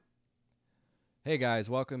Hey guys,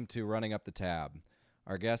 welcome to Running Up the Tab.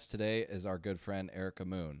 Our guest today is our good friend Erica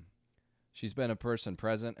Moon. She's been a person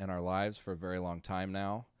present in our lives for a very long time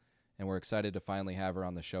now, and we're excited to finally have her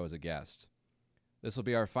on the show as a guest. This will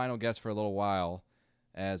be our final guest for a little while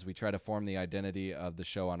as we try to form the identity of the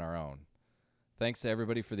show on our own. Thanks to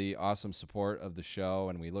everybody for the awesome support of the show,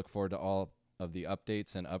 and we look forward to all of the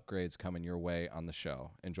updates and upgrades coming your way on the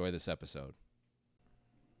show. Enjoy this episode.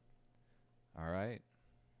 All right.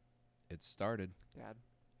 It's started. Dad,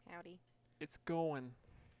 Howdy. It's going.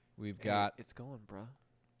 We've hey, got... it's going, bruh.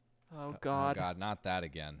 Oh, God. Oh, God, not that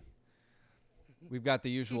again. We've got the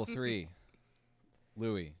usual three.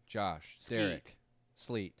 Louie, Josh, Skeet. Derek,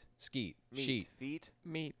 Sleet, Skeet, Meat, Sheet. feet.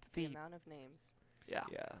 Meat, The feet. amount of names. Yeah.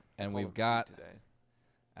 Yeah. And call we've him feet got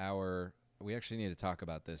today. we actually need to talk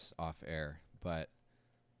about this off air, but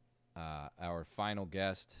our final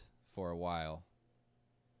guest for a while,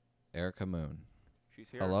 Erica Moon. She's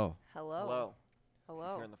here. Hello. Hello. Hello. Hello.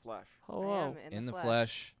 She's here in the flesh. I Hello. am In the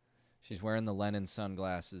flesh. She's wearing the Lennon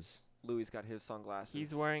sunglasses. Louie's got his sunglasses.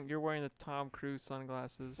 You're wearing the Tom Cruise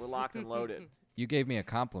sunglasses. We're locked and loaded. You gave me a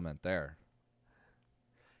compliment there.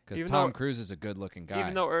 Because Even Tom though- Cruise is a good-looking guy.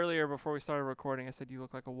 Even though earlier, before we started recording, I said you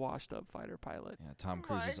look like a washed-up fighter pilot. Yeah, Tom Oh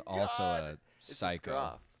Cruise my is also God. a It's a psycho.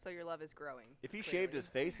 scruff. So your love is growing. If he clearly. shaved his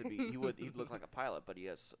face, he'd look like a pilot, but he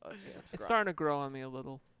has a scruff. It's starting to grow on me a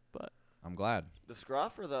little. I'm glad. The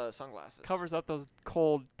scruff or the sunglasses? Covers up those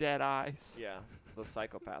cold, dead eyes. Yeah, those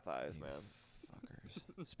psychopath eyes, You man.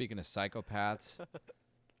 Fuckers. Speaking of psychopaths,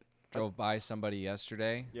 drove by somebody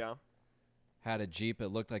yesterday, Yeah. had a Jeep. It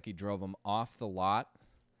looked like he drove them off the lot,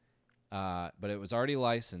 but it was already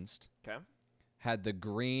licensed. 'Kay. Had the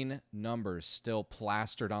green numbers still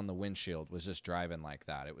plastered on the windshield, was just driving like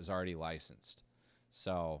that. It was already licensed.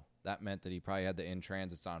 So that meant that he probably had the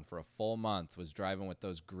in-transits on for a full month, was driving with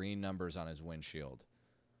those green numbers on his windshield.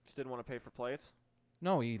 Just didn't want to pay for plates.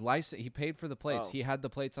 No, he paid for the plates. Oh. He had the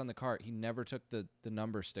plates on the cart. He never took the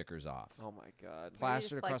number stickers off. Oh my God, Plastered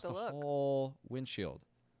just like across the the look. whole windshield.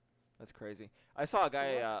 that's crazy. I saw a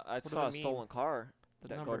guy. I do saw they a stolen car The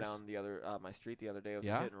that numbers. go down the other my street the other day. It was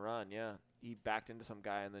Yeah? a hit and run. Yeah, he backed into some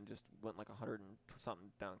guy and then just went like 100 and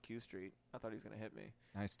something down Q Street. I thought he was gonna hit me.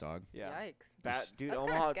 Nice dog. Yeah, Yikes. bad dude. That's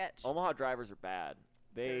kinda Omaha sketch. Omaha drivers are bad.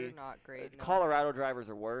 They're They not great. no. Colorado drivers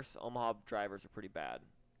are worse. Omaha drivers are pretty bad.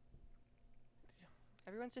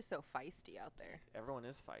 Everyone's just so feisty out there. Everyone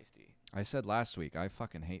is feisty. I said last week, I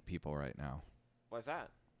fucking hate people right now. Why's that?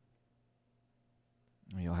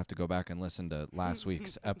 You'll have to go back and listen to last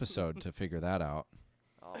week's episode to figure that out,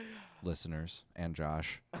 Oh, listeners and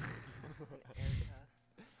Josh. Erica.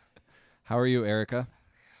 How are you, Erica?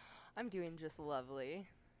 I'm doing just lovely.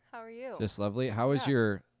 How are you? Just lovely. How was Yeah.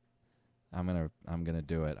 your I'm gonna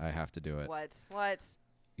do it. I have to do it. What? What?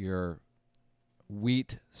 Your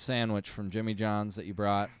wheat sandwich from Jimmy John's that you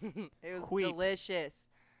brought. It was Wheat. delicious.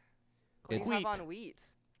 What do you It's- have on wheat?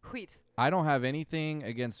 Wheat. I don't have anything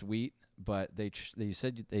against wheat, but they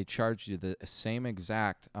said they charged you the same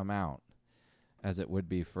exact amount as it would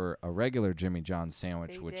be for a regular Jimmy John's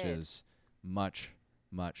sandwich, They which did. is much,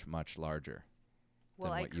 much, much larger.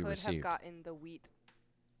 Well, than I what you could have received. gotten the wheat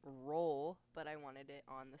roll, but I wanted it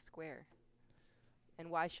on the square. And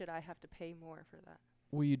why should I have to pay more for that?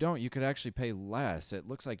 Well, you don't. You could actually pay less. It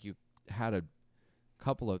looks like you had a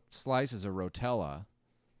couple of slices of Rotella.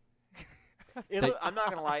 They- I'm not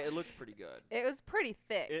gonna lie. It looked pretty good. It was pretty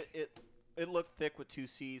thick. It looked thick with two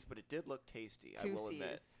C's, but it did look tasty. I Two will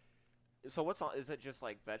admit. C's. So what's on? Is it just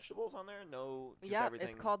like vegetables on there? No. Just Yeah, everything?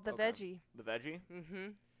 it's called the Okay. veggie. The veggie. Mm-hmm.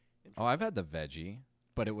 Oh, I've had the veggie,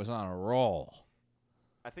 but it was on a roll.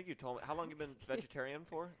 I think you told me. How long you been vegetarian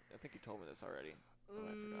for? I think you told me this already. Oh,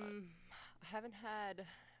 I forgot. I haven't had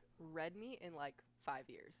red meat in like 5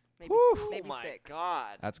 years, maybe Whew. maybe oh my 6.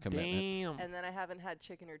 God. That's commitment. Damn. And then I haven't had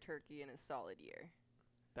chicken or turkey in a solid year.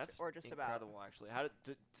 That's or just about. incredible, actually. How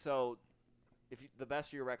did so? If you, the best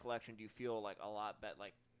of your recollection, do you feel like a lot better,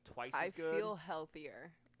 like twice I as good, feel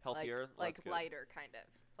healthier, healthier, like That's good. lighter kind of.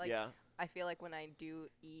 Like yeah. I feel like when I do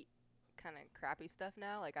eat kind of crappy stuff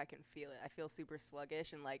now, like I can feel it. I feel super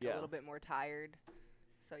sluggish and like Yeah. a little bit more tired.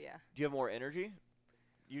 So yeah. Do you have more energy?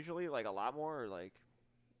 Usually, like a lot more, or like.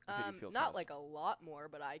 You said you feel Not kinda like a lot more,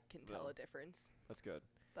 but I can tell No. a difference. That's good.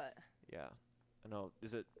 But Yeah. I know.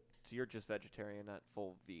 Is it? So you're just vegetarian, not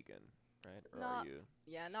full vegan, right? Or Not are you?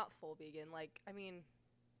 yeah, not full vegan. Like I mean,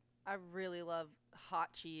 I really love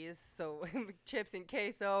hot cheese. So chips and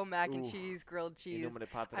queso, mac and Ooh. cheese, grilled cheese. Inumere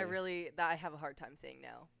padre. I really that I have a hard time saying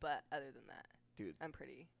no. But other than that, Dude. I'm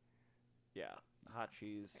pretty. Yeah, hot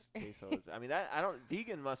cheese, quesos. I mean, that I don't.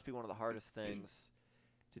 Vegan must be one of the hardest things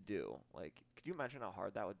to do. Like, could you imagine how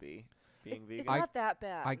hard that would be? being vegan? It's not that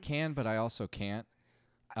bad. I can, but I also can't.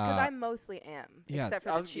 Because I mostly am, yeah, except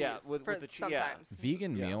for I the was- cheese. yeah, with for the chee- yeah. sometimes.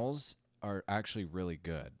 Vegan Yeah. meals are actually really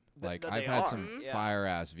good. Like they I've had are, some yeah. fire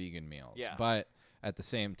ass vegan meals, Yeah. but at the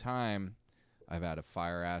same time, I've had a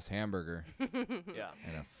fire ass hamburger Yeah.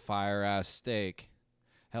 and a fire ass steak.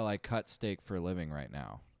 Hell, I cut steak for a living right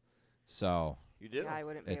now. So You do. Yeah, I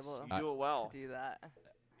wouldn't be It's- able You do it well. to do that.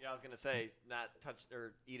 Yeah, I was gonna say not touch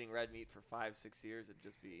or eating red meat for 5-6 years. It'd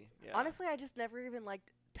just be yeah. Honestly, I just never even liked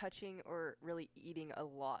touching or really eating a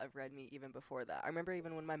lot of red meat even before that. I remember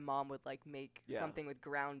even when my mom would like make Yeah. something with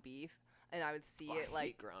ground beef and I would see Oh, I it hate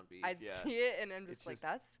like ground beef. I'd yeah. see it and I'm just It's like just-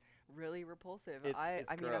 that's really repulsive. It's I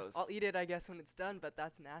mean gross. I'll eat it I guess when it's done, but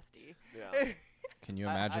that's nasty. Yeah. can you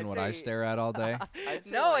I'd imagine what I say- stare at all day? I'd say,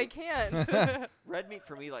 No, like, I can't. red meat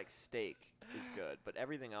for me, like steak, is good, but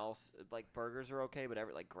everything else, like burgers are okay, but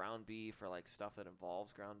like ground beef or like stuff that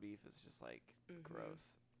involves ground beef is just like Mhm. gross.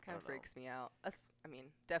 Kind of don't know. freaks me out. I mean,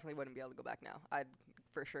 definitely wouldn't be able to go back now. I'd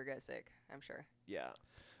for sure get sick, I'm sure. Yeah.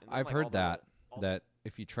 And then, I've like, heard all the- that all the- that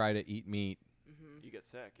if you try to eat meat Hmm you get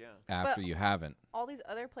sick. Yeah. after But- you haven't, All these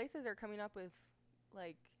other places are coming up with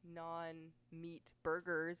like non-meat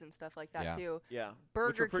burgers and stuff like that Yeah. too. Yeah. which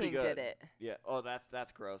Burger are pretty King good. did it. Yeah. Oh,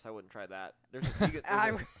 that's gross. I wouldn't try that. There's a vegan.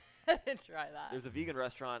 I There's, wouldn't try a, that. there's a vegan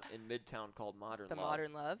restaurant in Midtown called Modern The Love,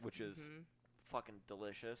 Modern Love, which is mhm. fucking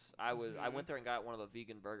delicious. I Mhm. went there and got one of the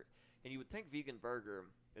vegan burger, and you would think vegan burger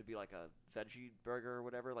it'd be like a veggie burger or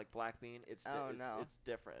whatever, like black bean. Oh, no. It's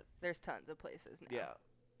different. There's tons of places now. Yeah,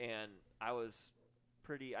 and I was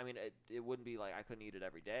pretty. I mean, it wouldn't be like I couldn't eat it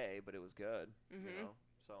every day, but it was good. Mhm. You know,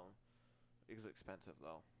 so it was expensive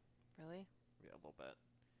though. Really? Yeah, a little bit,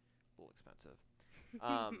 a little expensive.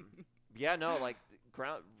 Yeah, no, like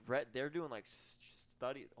ground red. They're doing like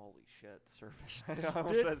study. Holy shit, surveys. I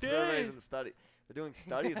almost said surveys and study. They're doing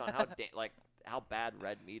studies on how how bad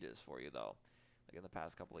red meat is for you though. Like in the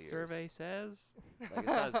past couple of years. Survey says. Like it's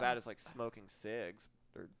not as bad as like smoking cigs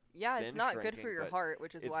or Yeah, it's binge not good drinking, for your but heart,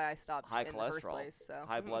 which is it's why I stopped high in the first cholesterol, place. So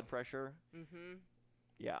high blood pressure. Mm-hmm.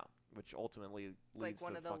 Yeah, which ultimately It's leads like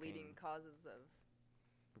one to of the fucking leading causes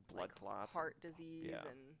of blood like clots. heart disease yeah.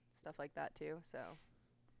 and stuff like that too. So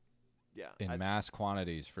Yeah, in mass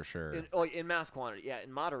quantities for sure. in mass quantity. Yeah,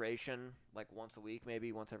 in moderation, like once a week,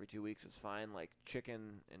 maybe once every 2 weeks is fine. Like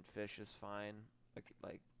chicken and fish is fine.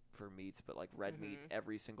 Like for meats, but like red meat Mhm.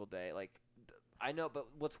 every single day. Like I know, but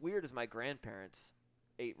what's weird is my grandparents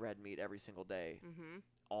ate red meat every single day, mm-hmm.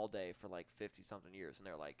 all day for like 50 something years, and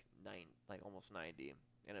they're like almost 90,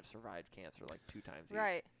 and have survived cancer like 2 times each.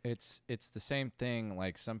 Right. It's the same thing.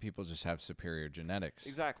 Like some people just have superior genetics.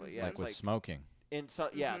 Exactly. Yeah. Like it's with like smoking. and so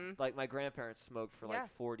yeah, Mhm. like my grandparents smoked for Yeah.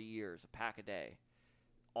 like 40 years, a pack a day,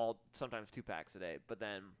 sometimes 2 packs a day. But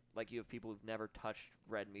then like you have people who've never touched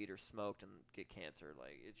red meat or smoked and get cancer.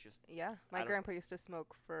 Like it's just Yeah, I my don't- grandpa used to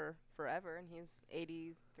smoke for forever, and he's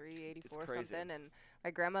 83, 84 crazy. something. And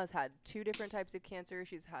my grandma's had 2 different types of cancer.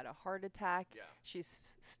 She's had a heart attack. yeah. She's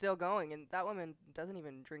still going, and that woman doesn't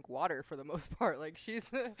even drink water for the most part. Like she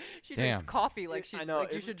Damn. drinks coffee. Like I know,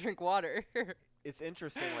 like you it- should drink water. It's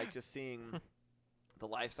interesting, like just seeing the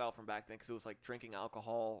lifestyle from back then, because it was like drinking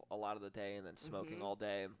alcohol a lot of the day and then smoking Mhm. all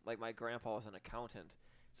day. Like my grandpa was an accountant,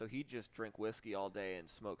 so he'd just drink whiskey all day and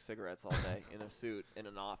smoke cigarettes all day in a suit in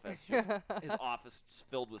an office. Just his office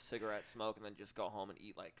filled with cigarette smoke, and then just go home and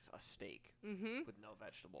eat like a steak Mhm. with no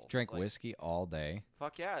vegetables. Drink It's like, whiskey all day.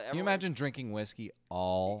 Fuck yeah! Can you everyone- imagine drinking whiskey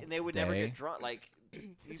all And they would day? never get drunk. Like It's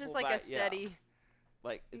people just like a back- yeah. steady.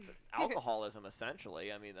 Like it's alcoholism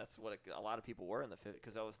essentially. I mean, that's what a lot of people were in the 50s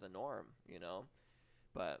because that was the norm, you know.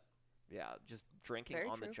 But yeah, just drinking Very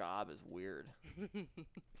on the true. job is weird. Just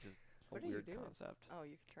What a are you weird doing? concept. Oh,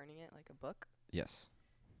 you're turning it like a book. Yes.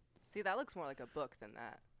 See, that looks more like a book than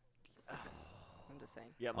that. I'm just saying.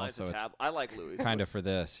 Yeah, mine's Also, a it's tab. I like Louis. Kind of for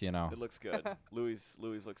this, you know. It looks good. Louis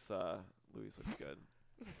looks good.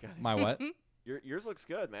 My what? Yours looks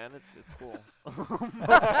good, man. It's cool. Oh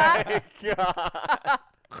my god.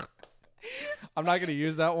 I'm not gonna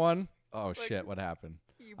use that one. Oh Like, shit! What happened?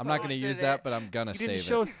 You I'm not gonna posted use it. that, but I'm gonna You didn't save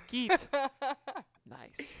show it. Skeet.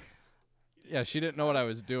 Nice. Yeah, she didn't know what I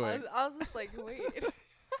was I doing. I was just like, wait.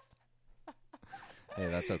 Hey,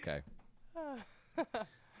 that's okay.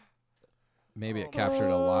 Maybe Oh. it captured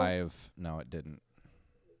a live. No, it didn't.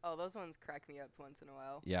 Oh, those ones crack me up once in a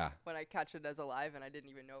while. Yeah. When I catch it as alive and I didn't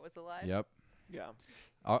even know it was alive. Yep. Yeah.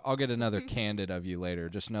 I'll get another candid of you later.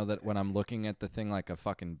 Just know that when I'm looking at the thing like a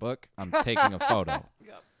fucking book, I'm taking a photo.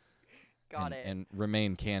 Yep. Got and, it. And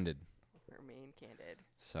remain candid. Remain candid.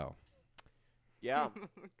 So Yeah.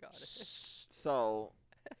 Got it. So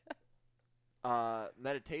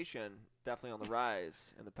Meditation definitely on the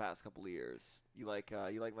rise in the past couple of years. You like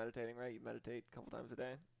meditating, right? You meditate a couple times a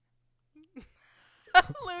day.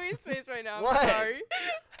 Louis' face right now. What? I'm sorry.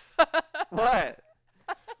 What?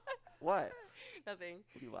 What? Nothing.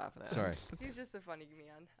 What are you laughing at? Sorry. He's just a funny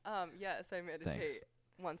man. Yes, I meditate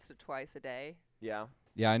once to twice a day. Yeah.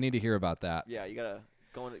 Yeah, I need to hear about that. Yeah. You gotta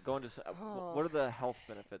go into. What are the health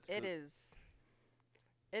benefits? It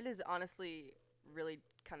is honestly really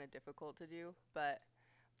kind of difficult to do, but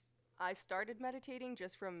I started meditating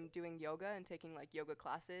just from doing yoga and taking like yoga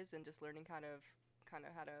classes and just learning kind of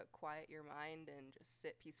how to quiet your mind and just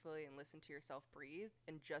sit peacefully and listen to yourself breathe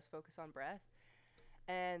and just focus on breath.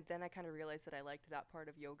 And then I kind of realized that I liked that part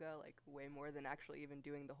of yoga like way more than actually even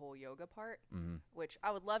doing the whole yoga part, which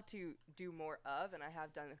I would love to do more of, and I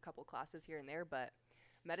have done a couple classes here and there, but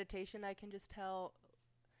meditation, I can just tell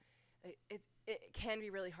it can be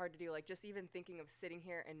really hard to do. Like just even thinking of sitting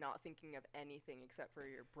here and not thinking of anything except for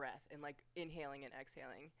your breath and like inhaling and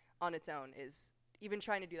exhaling on its own is, even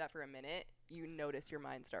trying to do that for a minute, you notice your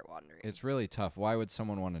mind start wandering. It's really tough. Why would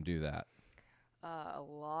someone want to do that? A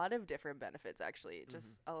lot of different benefits, actually.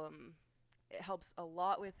 Just it helps a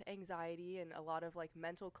lot with anxiety and a lot of like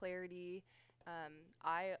mental clarity.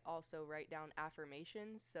 I also write down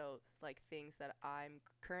affirmations, so like things that I'm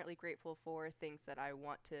currently grateful for, things that I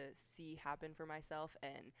want to see happen for myself,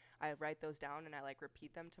 and I write those down and I like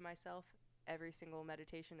repeat them to myself every single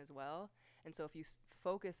meditation as well. And so if you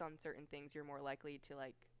focus on certain things, you're more likely to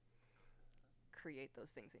like create those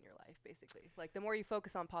things in your life, basically. Like the more you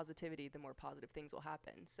focus on positivity, the more positive things will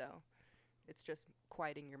happen. So it's just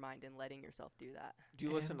quieting your mind and letting yourself do that. Do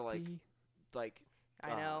you listen to like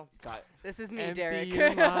I know. Gui- This is me, Empty Derek.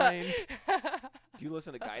 your mind. do you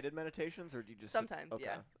listen to guided meditations, or do you just Sometimes, okay.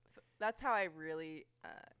 yeah. That's how I really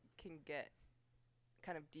can get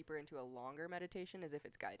kind of deeper into a longer meditation, is if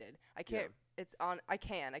it's guided. I can't. I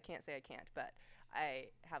can't say I can't, but I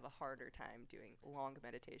have a harder time doing long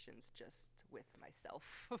meditations just with myself.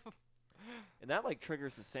 And that like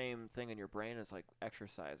triggers the same thing in your brain as like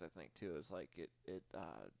exercise, I think too. Is like it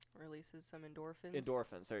Releases some endorphins.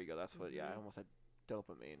 endorphins. There you go. That's what. Yeah, I almost said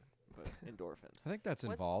dopamine, but endorphins. I think that's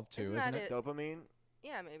What- involved too, isn't isn't that it? Dopamine.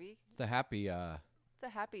 Yeah, maybe. It's the happy It's a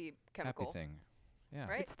happy chemical. happy thing. Yeah.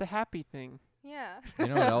 Right? It's the happy thing. Yeah. You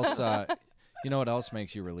know what else? You know what else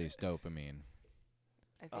makes you release dopamine?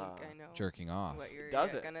 I think I know. Jerking off. What you're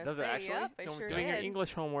Does it? gonna Does it say. actually? Yep, I Doing sure your did.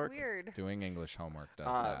 English homework. Weird. Doing English homework does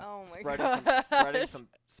Uh, that. Oh my spreading gosh.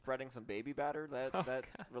 spreading some baby batter that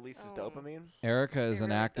releases Oh. dopamine. Erica is It an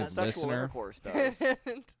really active does. Sexual listener. intercourse does.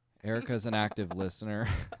 Erica's an active listener,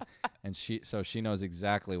 and she knows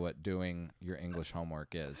exactly what doing your English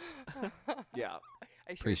homework is. Yeah.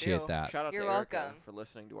 I sure Appreciate do. that. Shout out You're to Erica welcome. for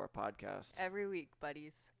listening to our podcast. Every week,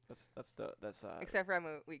 buddies. That's Except for I'm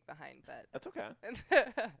a week behind, but that's okay.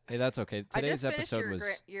 Hey, that's okay. I Today's just finished episode was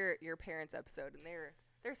your parents' episode, and they're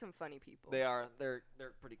some funny people. They're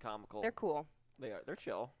pretty comical. They're cool. They're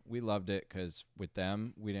chill. we loved it because with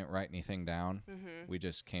them we didn't write anything down. Mhm. We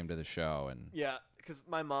just came to the show and Yeah, because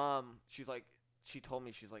my mom, she told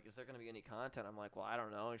me, she's like, is there going to be any content? I'm like, well, I don't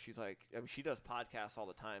know. And she's like, I mean, she does podcasts all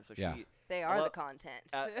the time, so Yeah. she. They I are the love- content.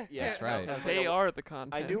 Yeah, That's right. I was like, They oh, are the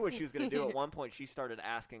content. I knew what she was going to do. At one point, she started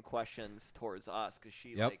asking questions towards us because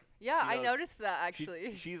she Yep. like. Yeah, she I knows- noticed that she-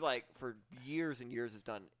 actually. she's like for years and years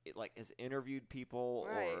has interviewed people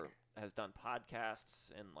Right. or has done podcasts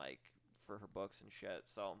and like for her books and shit.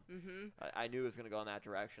 So Mhm. I knew it was gonna go in that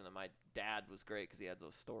direction. And my dad was great because he had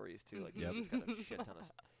those stories too. Like Yep. he's just got a shit ton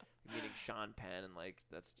of meeting Sean Penn, and like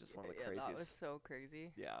that's just one of the Yeah, craziest. that was so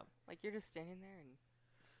crazy. Yeah. Like you're just standing there and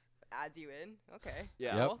just adds you in. Okay.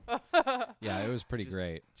 Yeah. Cool. yeah, it was pretty Just-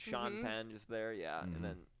 great. Sean Mhm. Penn just there. Yeah. Mhm. And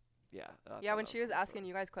then yeah. I thought Yeah, when that she was a cool asking story.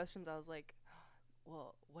 you guys questions, I was like,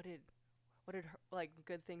 well, what did her, like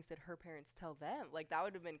good things did her parents tell them? Like that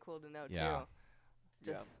would have been cool to know Yeah.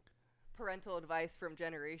 too. Just parental advice from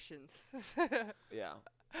generations. Yeah.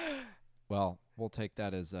 Well, we'll take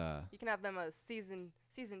that as You can have them as season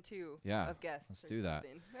 2 Yeah, of guests. let's or do that.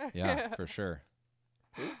 something. yeah, for sure.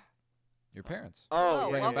 Your parents. Oh,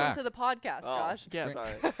 Bring 'em welcome back. to the podcast, Oh. Josh. Yeah,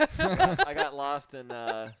 Sorry. I got lost in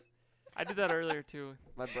I did that earlier too.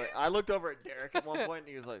 my brain. I looked over at Derek at one point, and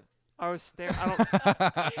he was like, I was staring.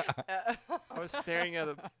 I was staring at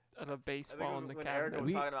a I think it baseball was in the when Erica cabinet.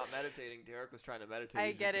 was talking about meditating, Derek was trying to meditate. I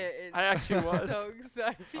He was get just like- it. I actually was. so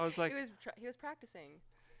excited. I was like, he was practicing.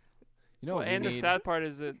 You know well, what we and the need? sad part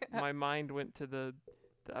is that my mind went to the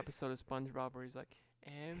episode of SpongeBob where he's like,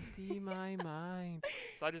 "Empty my mind."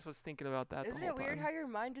 So I just was thinking about that Isn't the whole it weird time. how your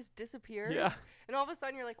mind just disappears? Yeah. And all of a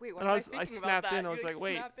sudden you're like, wait, what And am I I was- I thinking snapped about that? in, I was You, like,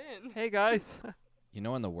 wait. snap in. Hey guys. You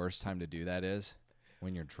know when the worst time to do that is?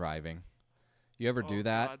 When you're driving. Do you ever Oh, do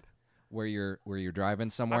that God. where you're driving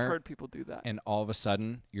I've somewhere heard people do that. and all of a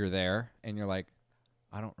sudden you're there and you're like,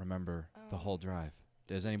 I don't remember the Oh. whole drive.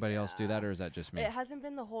 Does anybody else do that, or is that just me? It hasn't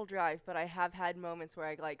been the whole drive, but I have had moments where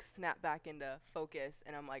I like snap back into focus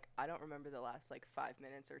and I'm like, I don't remember the last like 5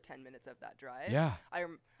 minutes or 10 minutes of that drive. Yeah. I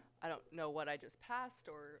don't know what I just passed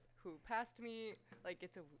or who passed me. Like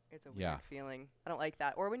it's a Yeah. weird feeling. I don't like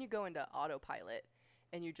that. Or when you go into autopilot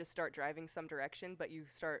and you just start driving some direction, but you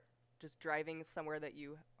start just driving somewhere that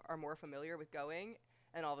you are more familiar with going,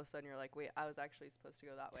 and all of a sudden you're like, wait, I was actually supposed to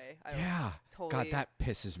go that way. I don't Yeah. totally. God, that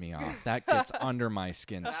pisses me off. That gets under my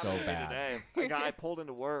skin That so happened to me bad. Today. I pulled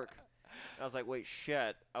into work. And I was like, wait,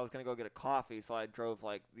 shit. I was going to go get a coffee, so I drove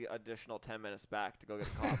like the additional 10 minutes back to go get a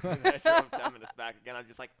coffee. And then I drove 10 minutes back again. I'm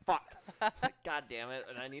just like, fuck. Like, God damn it.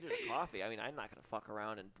 And I needed a coffee. I mean, I'm not going to fuck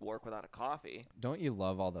around and work without a coffee. Don't you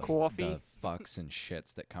love all the Coffee. fucks and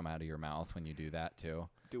shits that come out of your mouth when you do that too?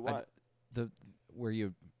 Do I- what? Where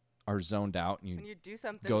you are zoned out and when you you do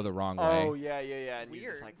something. go the wrong Oh, way. yeah. And you're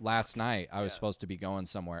Weird. just like, Last night I was Yeah. supposed to be going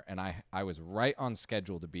somewhere and I was right on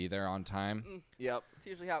schedule to be there on time, yep. It's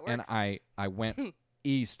usually how it works. and I went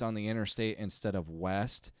east on the interstate instead of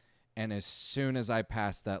west, and as soon as I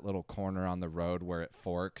passed that little corner on the road where it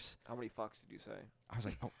forks, How many fucks did you say? I was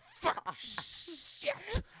like, oh fuck,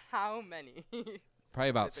 shit. How many? Probably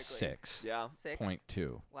about Specifically? 6.2.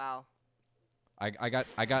 6. Wow. I got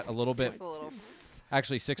a little bit, That's a little.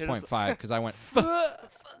 actually It 6.5 was- because I went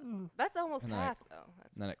That's almost And then I- half though.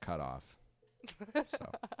 and then it cut off. So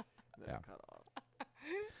And then Yeah. cut off.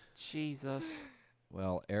 Jesus.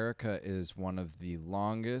 well, Erica is one of the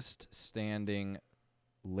longest standing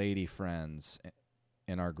lady friends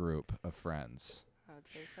in our group of friends. I would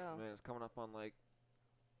say so. Man, it's coming up on like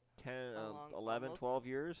 10, How long? 11, Almost? 12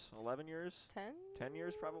 years? 11 years? 10. 10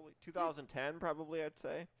 years probably? 2010 probably, I'd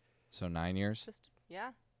say. So 9 years. Just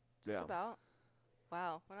yeah. Just Yeah. about.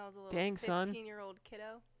 Wow. When I was a little Dang, son. 15-year-old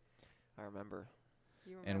kiddo. I remember.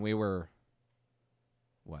 You remember? And we were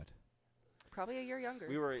what? probably a year younger.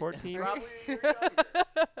 We were 14? probably a year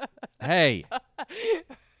younger. Hey, I'm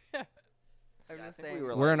Yeah, I just think we saying.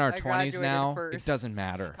 were we're in our I 20s graduated now. It first. doesn't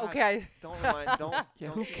matter. God, Okay. Don't remind. Don't. Yeah, don't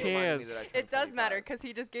who remind me cares? that I turned It does 25. matter because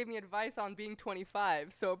he just gave me advice on being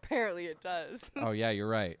 25, so apparently it does. Oh yeah, you're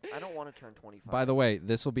right. I don't want to turn 25. By the way,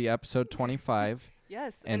 this will be episode 25.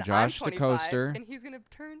 Yes. And I'm Josh 25, DeCoster and he's gonna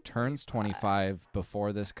turn Turns 25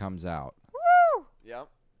 before this comes out. Woo! Yep.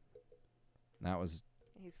 That was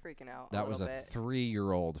He's freaking out. that was a bit.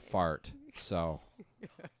 3-year-old fart. So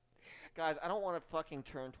Guys, I don't want to fucking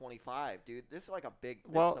turn 25, dude. This is like a big.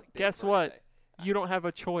 This Well, is a big guess what? birthday. You don't have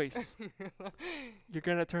a choice. You're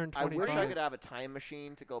gonna turn I 25. wish I could have a time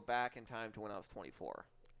machine to go back in time to when I was 24.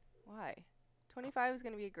 Why? 25 is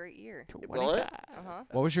gonna be a great year. Will it? 25. Uh-huh.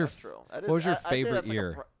 What was your That's true. That what was is- your I'd say favorite that's like a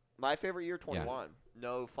year? my favorite year, 21.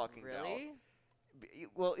 No fucking doubt. Really?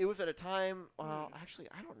 Well, it was at a time. Well, Hmm. actually,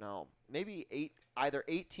 I don't know. Maybe either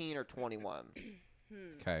 18 or 21,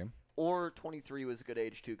 okay? or 23 was a good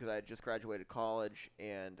age too, because I had just graduated college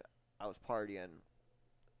and I was partying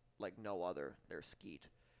like no other. There's skeet.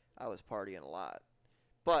 I was partying a lot.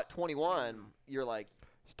 But 21, you're like,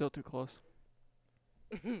 Still too close.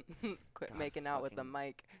 Quit God, making out with the fucking-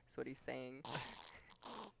 mic. Is what he's saying.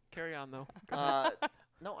 Carry on though.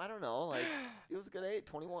 no, I don't know. Like, it was a good age.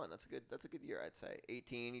 21. That's a good year, I'd say.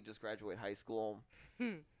 18, you just graduate high school.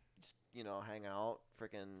 Hmm. Just, hang out,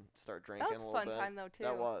 freaking start That drinking was a a little fun bit. time though too.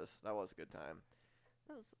 That was a good time.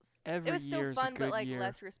 Every it was still year's fun, a good but like year.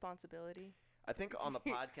 less responsibility. I think on the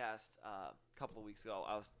podcast a couple of weeks ago,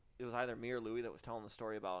 it was either me or Louie that was telling the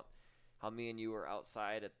story about how me and you were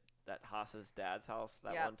outside at that Haas's dad's house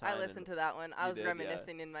that Yeah, one time. I listened to that one. I you was did, yeah.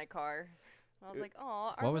 reminiscing in my car. I was It- like,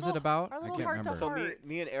 oh, What was it about? Our I little can't heart remember. to So me, hearts.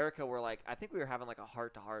 me and Erica were like, I think we were having like a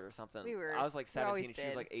heart to heart or something. We were. I was like We always 17 and she was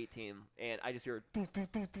did. like 18, and I just hear doo, doo,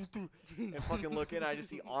 doo, doo, doo, and fucking look in, I just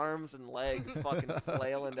see arms and legs fucking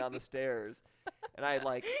flailing down the stairs, and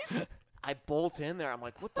I bolt in there. I'm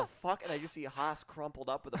like, what the fuck? And I just see Haas crumpled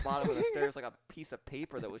up at the bottom of the stairs like a piece of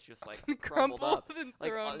paper that was just like crumpled up. and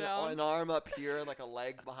Like thrown down. an arm up here and like a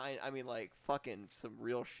leg behind. I mean, like fucking some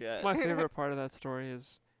real shit. That's my favorite part of that story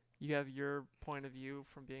is you have your point of view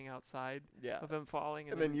from being outside Yeah. of him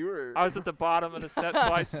falling, And then you were. I was at the bottom of the steps,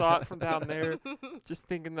 so I saw it from down there, just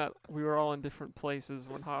thinking that we were all in different places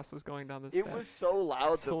when Haas was going down the steps. It was so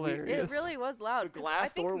loud. It's that we- hilarious. It really was loud. The 'cause glass I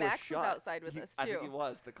think door was Max shut. was outside with us I too. think he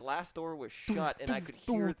was. The glass door was Doom, shut, and I doom, could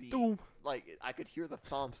doom, hear the doom. I could hear the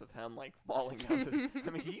thumps of him like falling down. I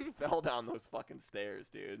mean, he fell down those fucking stairs,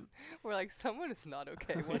 dude. We're like, someone is not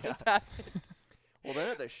okay. What Yeah. just happened? Well, then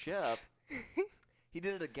at the ship, he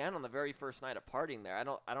did it again on the very first night of partying there. I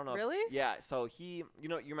don't know. Really? Yeah. So you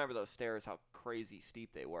remember those stairs? How crazy steep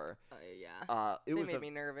they were. Yeah. It They was made the, me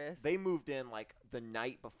nervous. They moved in like the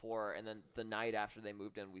night before, and then the night after they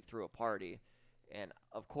moved in, we threw a party, and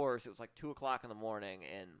of course it was like 2:00 in the morning,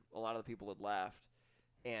 and a lot of the people had left,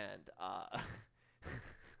 and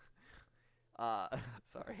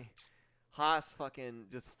sorry. Haas fucking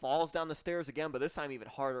just falls down the stairs again, but this time even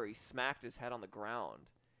harder. He smacked his head on the ground.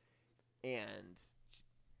 And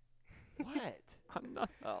what? I'm not.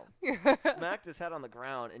 Oh, smacked his head on the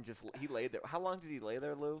ground and he laid there. How long did he lay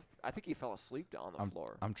there, Lou? I think he fell asleep on the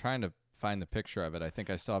floor. I'm trying to find the picture of it. I think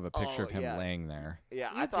I still have a picture Oh, of him yeah. laying there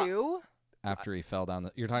Yeah, You I thought do? after he fell down.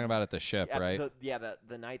 You're talking about at the ship, yeah, right?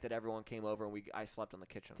 the night that everyone came over and I slept on the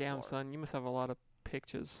kitchen Damn, floor. son, you must have a lot of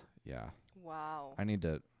pictures. Yeah. Wow. I need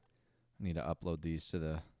to upload these to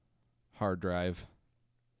the hard drive.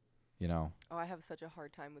 You know. Oh, I have such a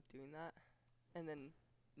hard time with doing that, and then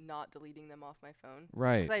not deleting them off my phone.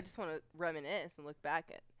 Right. Because I just want to reminisce and look back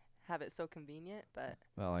at, have it so convenient, but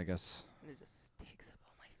Well, I guess it just takes up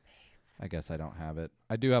all my space. I guess I don't have it.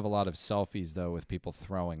 I do have a lot of selfies though with people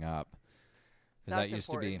throwing up. 'Cause That's that used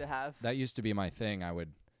to important be to have. that used to be my thing. I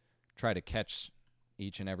would try to catch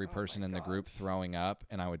each and every Oh my person in the group gosh. throwing up,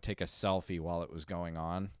 and I would take a selfie while it was going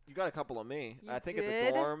on. You got a couple of me. You I think did?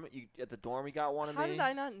 at the dorm you got one of How me. did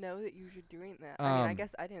I not know that you were doing that? I mean, I Um,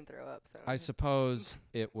 guess I didn't throw up, so I suppose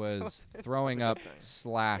it was was a throwing good up thing.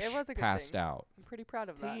 slash It was a good passed thing. out. I'm pretty proud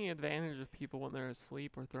of that. Taking advantage of people when they're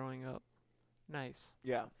asleep or throwing up. Nice.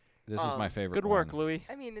 Yeah. This is my Um, favorite Good work, one. Louis.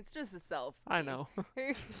 I mean, it's just a self. I know.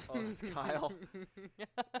 Oh, it's Kyle.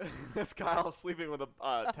 It's Kyle sleeping with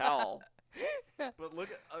a towel. But look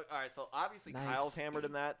at all right. So obviously Nice. Kyle's hammered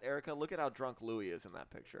in that. Erica, look at how drunk Louis is in that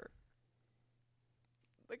picture.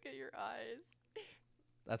 Look at your eyes.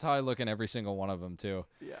 That's how I look in every single one of them too.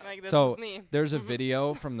 Yeah. Like, this So, is me. There's a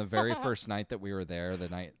video from the very first night that we were there, the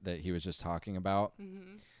night that he was just talking about.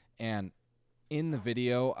 Mm-hmm. And in the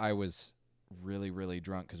video, I was really, really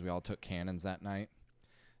drunk because we all took cannons that night.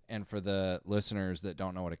 And for the listeners that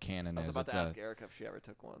don't know what a cannon I was is, about it's to a. ask Erica if she ever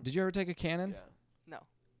took one. Did you ever take a cannon? Yeah. No,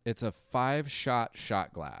 It's a 5-shot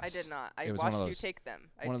shot glass. I did not. I It was one watched of you those- take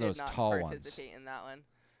them. I one of did those not tall ones. participate in that one.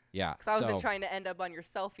 Yeah. Because I wasn't so- trying to end up on your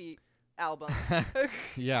selfie album.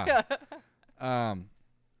 Yeah. I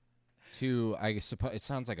suppose it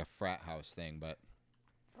sounds like a frat house thing, but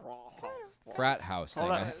frat house All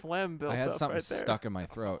thing. that phlegm built I had up something right there. stuck in my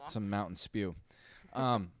throat, some mountain spew.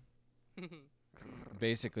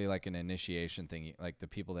 Basically like an initiation thing. Like the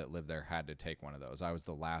people that lived there had to take one of those. I was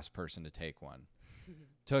the last person to take one.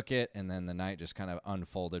 Took it, and then the night just kind of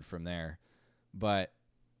unfolded from there. But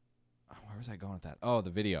where was I going with that? Oh, the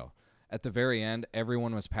video. At the very end,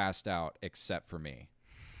 everyone was passed out except for me.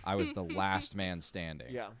 I was the last man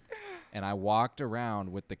standing. Yeah. And I walked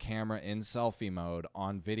around with the camera in selfie mode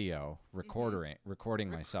on video, recording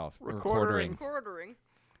myself. Recording. Quartering.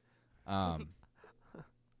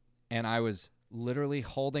 And I was literally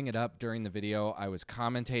holding it up during the video. I was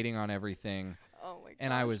commentating on everything. Oh my god.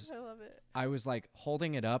 And I was- love it. I was like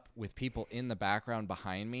holding it up with people in the background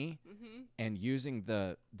behind me Mm-hmm. and using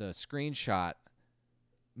the screenshot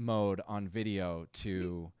mode on video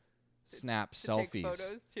to snap Take selfies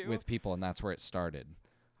photos too. with people, and that's where it started.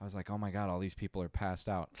 I was like, oh my God, all these people are passed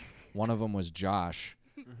out. One of them was Josh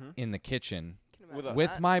Mm-hmm. in the kitchen Can with imagine a- with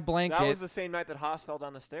that. my That blanket, was the same night that Haas fell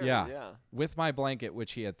down the stairs. Yeah. Yeah. with my blanket,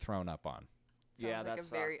 which he had thrown up on. Yeah, Sounds like that a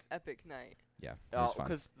very sucked. epic night. Yeah, it was fun.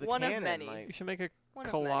 Because the One of cannon, many. like- You should make a One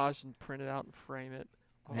of many. collage and print it out and frame it.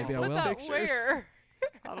 Maybe I What's will. that? Pictures. Where?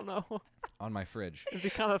 I don't know. On my fridge. It'd be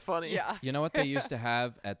kind of funny. Yeah. You know what they used to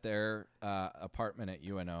have at their apartment at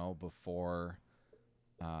UNO before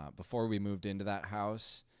we moved into that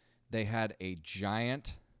house? They had a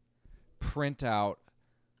giant printout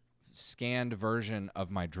scanned version of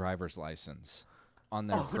my driver's license on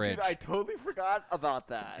their Oh, fridge. dude, I totally forgot about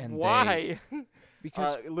that. And Why?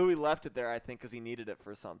 because Louis left it there, I think, because he needed it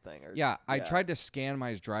for something. Or yeah, I tried to scan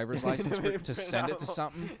my driver's license They to print send it out- to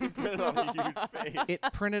something. He printed on a huge page. It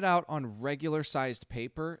printed out on regular sized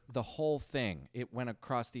paper, the whole thing. It went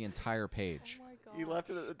across the entire page. Oh my god. He left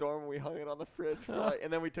it at the dorm and we hung it on the fridge.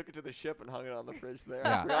 And then we took it to the ship and hung it on the fridge there.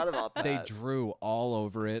 Yeah. I forgot about that. They drew all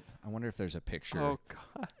over it. I wonder if there's a picture. Oh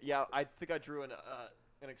god. Yeah, I think I drew an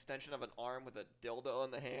extension of an arm with a dildo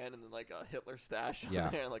in the hand and then like a Hitler stash Yeah.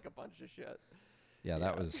 on there and like a bunch of shit. Yeah,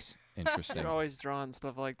 that Yeah. was interesting. You're always drawing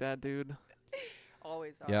stuff like that, dude.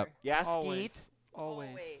 Always are. Yep. Yeah, Always. Skeet.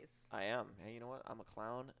 Always. I am. Hey, you know what? I'm a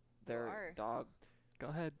clown. They're are. dog. Go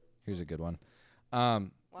ahead. Here's a good one. Wow,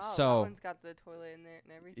 that So one's got the toilet in there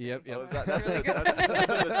and everything. Yep, yep. Oh, That's that's, really good.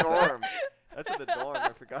 that's in the dorm. That's in the dorm.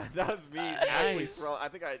 I forgot. That was me actually Nice. throwing. I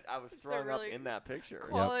think I was It's a throwing really up in that picture.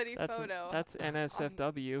 Quality That's photo.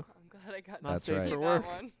 NSFW. I'm glad Glad I got Not That's to right. see for that work.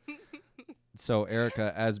 one. So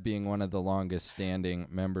Erica, as being one of the longest standing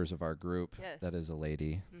members of our group, Yes. that is a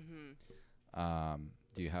lady. Mm-hmm.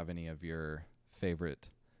 Do you have any of your favorite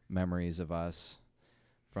memories of us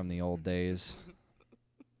from the old days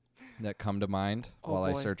that come to mind Oh, while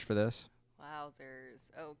I boy. search for this? Wowzers.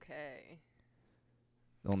 Okay.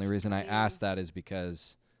 The only reason I mean- ask that is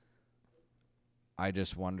because I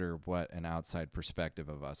just wonder what an outside perspective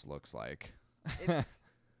of us looks like. It's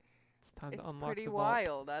It's time it's to unlock pretty the vault.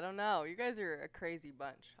 wild. I don't know. You guys are a crazy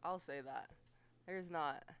bunch. I'll say that. There's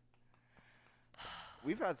not.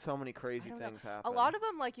 We've had so many crazy don't know. things happen. A lot of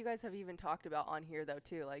them, like you guys have even talked about on here though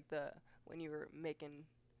too, like when you were making,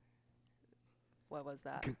 what was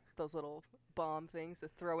that? Those little bomb things to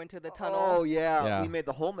throw into the tunnel, Oh yeah, Yeah. we made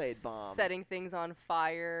the homemade bomb. setting things on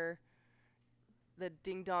fire, the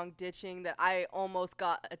ding dong ditching that I almost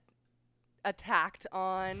got attacked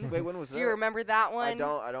on. Wait, when was Do that? you remember that one?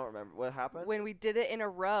 I don't remember. What happened? When we did it in a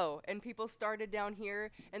row and people started down here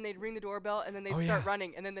and they'd ring the doorbell and then they'd Oh, start yeah.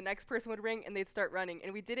 running and then the next person would ring and they'd start running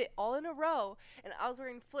and we did it all in a row and I was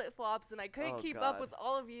wearing flip-flops and I couldn't Oh, keep God. up with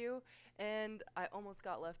all of you and I almost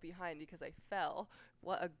got left behind because I fell.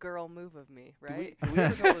 What a girl move of me, right? Did we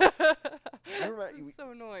ever tell the, It remember- was so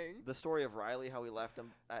annoying. the story of Riley, how we left him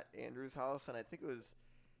at Andrew's house, and I think it was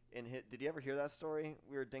in his. Did you ever hear that story?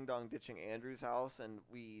 We were ding dong ditching Andrew's house, and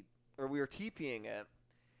we were TPing it,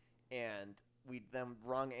 and we then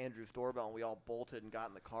rung Andrew's doorbell, and we all bolted and got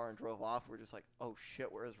in the car and drove off. We're just like, oh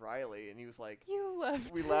shit, where's Riley? And he was like, You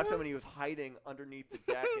left. we left him, and he was hiding underneath the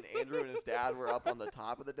deck, and Andrew and his dad were up on the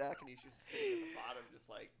top of the deck, and he's just sitting at the bottom, just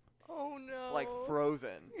Oh no. like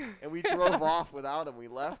frozen. And we drove off without him. We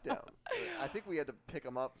left him. I think we had to pick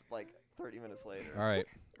him up like 30 minutes later. All right,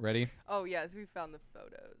 ready? Oh yes, we found the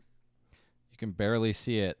photos. You can barely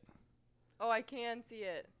see it. Oh, I can see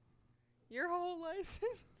it. Your whole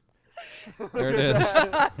license. There it is.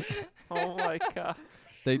 Oh my god.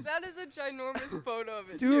 That is a ginormous photo of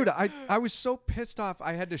it. Dude, too. I was so pissed off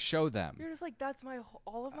I had to show them. You're just like, that's my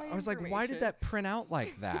all of my. I was like, why did information." that print out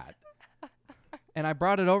like that? And I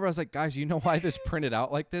brought it over. I was like, guys, you know why this printed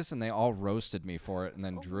out like this? And they all roasted me for it and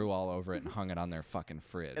then drew all over it and hung it on their fucking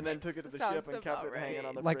fridge. And then took it to the Sounds ship and kept it about hanging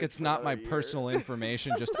on the right. like fridge it's for not my another year. personal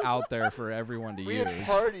information just out there for everyone to We use. had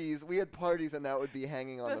parties. We had parties, and that would be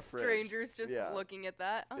hanging on The the fridge. strangers just Yeah. looking at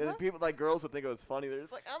that. And then people, like girls, would think it was funny. They're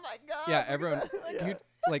just like, "Oh my god!" Yeah, look at everyone- that." Like, yeah. You'd,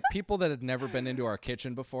 like people that had never been into our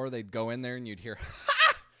kitchen before, they'd go in there and you'd hear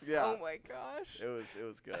yeah. Oh my gosh. It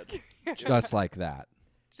was good. just like that.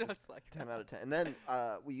 Just like 10 that. out of 10. And then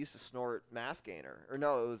we used to snort mass gainer, or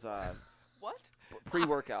no, it was What?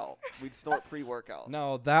 pre-workout. We'd snort pre-workout.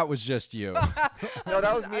 No, that was just you. No,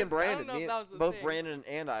 that was me I and don't Brandon. know if that was the Both thing. Brandon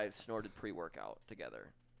and I snorted pre-workout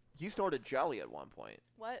together. He snorted jelly at one point.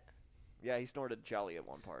 What? Yeah, he snorted jelly at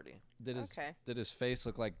one party. Did his Okay. did his face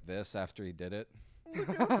look like this after he did it? Look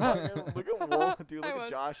at Wolf, dude. I Look at was-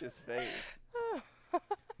 Josh's face.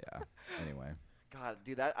 Yeah. Anyway. God,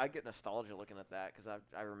 dude, that I get nostalgia looking at that because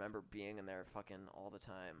I remember being in there fucking all the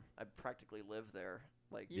time. I practically lived there.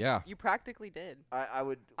 Like, Yeah. You practically did. I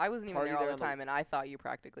would I wasn't even Party there all there the on the- time, and I thought you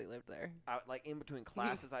practically lived there. like in between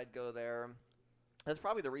classes, I'd go there. That's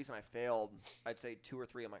probably the reason I failed. I'd say 2 or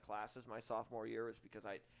 3 of my classes my sophomore year was because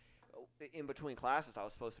in between classes, I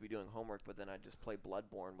was supposed to be doing homework, but then I'd just play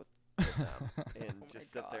Bloodborne with them and Oh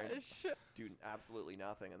just my sit there and gosh. do absolutely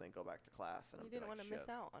nothing, and then go back to class. And You I'd be didn't like, want to miss "Shit."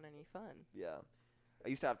 out on any fun. Yeah, I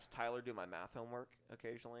used to have Tyler do my math homework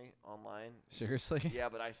occasionally online. Seriously? Yeah,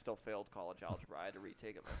 but I still failed college algebra. I had to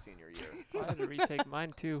retake it my senior year. I had to retake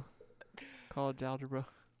mine too. College algebra.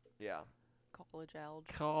 Yeah, College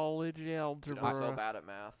algebra. College dude, I'm so algebra. bad at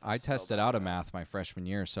math. I I'm so tested bad out at of math my freshman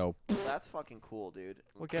year, so That's fucking cool, dude.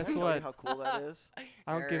 Well, Can I guess tell you what? how cool that is?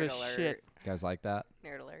 I don't give a Nerd alert. shit. you guys like that?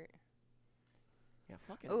 Nerd alert. Yeah,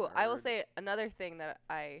 fucking. Oh, I will nerd. say another thing that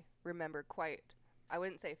I remember quite, I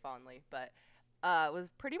wouldn't say fondly, but was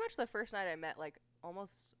pretty much the first night I met like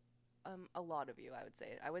almost a lot of you, I would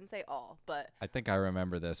say. I wouldn't say all, but I think I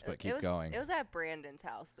remember this, but it keep was, going. It was at Brandon's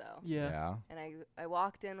house though. Yeah. And I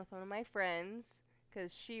walked in with one of my friends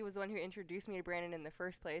because she was the one who introduced me to Brandon in the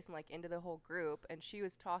first place and like into the whole group, and she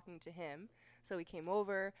was talking to him. So we came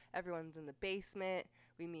over, everyone's in the basement,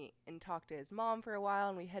 we meet and talk to his mom for a while,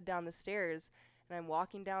 and we head down the stairs, and I'm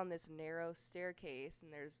walking down this narrow staircase,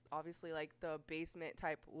 and there's obviously like the basement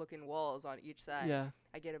type looking walls on each side. Yeah.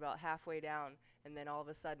 I get about halfway down, and then all of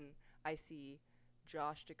a sudden I see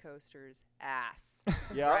Josh DeCoster's ass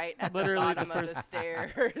Yeah. right at Literally the the bottom of the first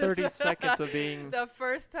stairs. 30 seconds of being. The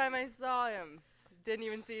first time I saw him, didn't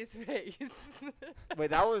even see his face. Wait,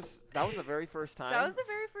 that was the very first time. That was the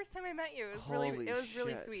very first time I met you. It was Holy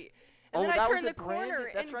really shit. sweet. And then that I was turned the at Brandon-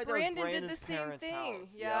 corner, that's and right, that was Brandon did the Brandon's same parents' thing. house.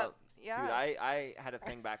 Yeah, Yep. yeah. Dude, I had a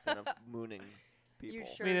thing back then of mooning people. You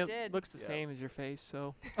I sure mean, it did. looks the Yeah. same as your face,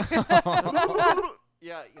 so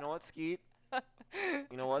Yeah, you know what, Skeet?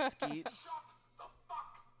 You know what, Skeet?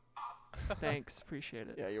 thanks, appreciate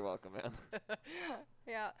it. Yeah, you're welcome, man.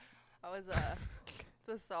 Yeah, I was it's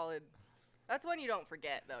a solid. That's one you don't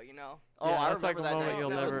forget, though. You know. Oh, Yeah, I that's like remember a that moment night you'll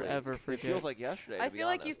never vividly. ever It forget. feels like yesterday. I to be feel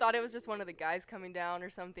like you honest. thought it was just one of the guys coming down or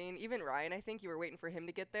something. Even Ryan, I think you were waiting for him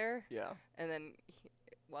to get there, Yeah. and then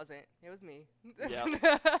it wasn't. It was me. Yeah.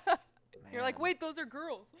 You're like, Man. wait, those are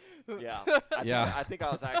girls. Yeah. Yeah. I think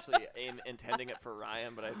I was actually intending it for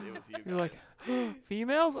Ryan, but it was you. You're like, guys.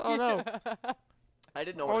 females? Oh no, I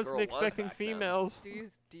didn't know I what a wasn't girl expecting was back then. females.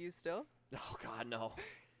 Do you still? Oh God, no,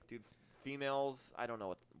 dude. Females, I don't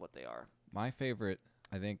know what they are. My favorite,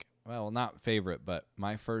 I think, well, not favorite, but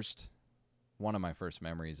one of my first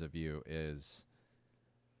memories of you is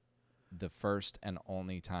the first and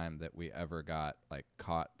only time that we ever got like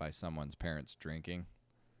caught by someone's parents drinking.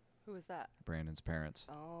 Who was that? Brandon's parents.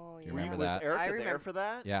 Oh, Do yeah. you remember was that? Erica I there remember- for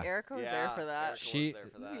that? Yeah. Erica was Yeah, there for that. Erica She- was there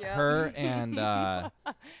for that. Yeah. Her and I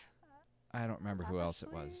don't remember who else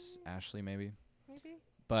it was. Ashley, maybe. Maybe.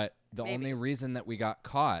 But the Maybe. only reason that we got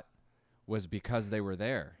caught was because they were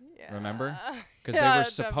there. Yeah. Remember? Because Yeah, they were it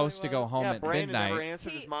supposed to definitely go was. home Yeah, at Brandon never midnight.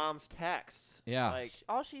 answered his He- mom's texts. Yeah. Like,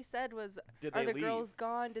 All she said was, did "Are they the leave? girls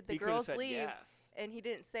gone? Did the He could've girls said leave?" yes. And he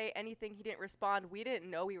didn't say anything. He didn't respond. We didn't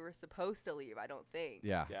know we were supposed to leave. I don't think.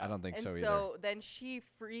 Yeah, Yeah. I don't think And so so either. then she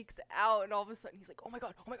freaks out, and all of a sudden he's like, oh my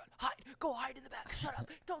god, hide, go hide in the back, shut up,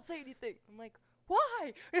 don't say anything. I'm like,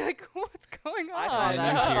 why? Like, what's going on? I thought, And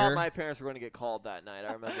I you thought hear- my parents were going to get called that night.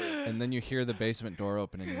 I remember And then you hear the basement door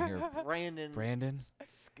open and you hear Brandon. Brandon,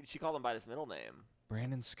 She called him by his middle name.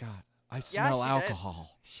 Brandon Scott. I smell she did.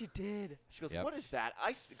 alcohol. She did. She goes, Yep. "What is that?"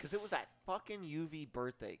 Because it was that fucking UV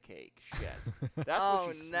birthday cake shit. That's Oh,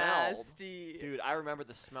 what she smelled. nasty. Dude, I remember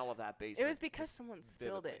the smell of that basement. It was because someone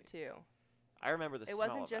spilled it vividly. too. I remember the It smell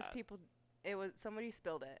wasn't of just that. people. It was somebody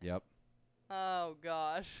spilled it. Yep. Oh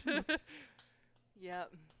gosh.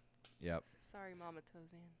 Yep. Yep. Sorry, Mama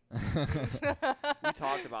Tozan. We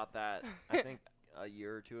talked about that. I think a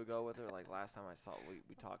year or two ago with her. Like last time I saw,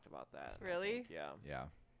 we talked about that. I Really? think. Yeah. Yeah.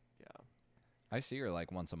 Yeah. I see her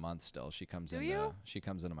like once a month still. She comes Do into you? she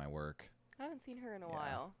comes into my work. I haven't seen her in a Yeah.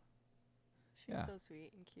 while. She's Yeah. so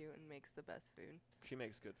sweet and cute and makes the best food. She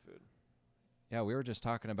makes good food. Yeah, we were just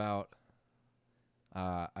talking about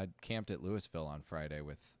I camped at Louisville on Friday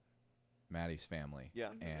with Maddie's family. Yeah.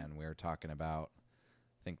 Mhm. And we were talking about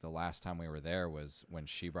I think the last time we were there was when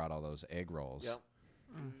she brought all those egg rolls. Yep.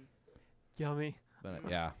 Mm. Yummy. But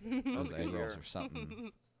yeah, those Good egg rolls year. are something.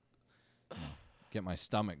 You know, get my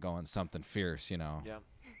stomach going something fierce, you know. Yeah.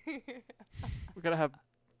 We gotta have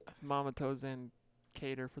Mama Tozan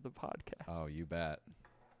cater for the podcast. Oh, you bet.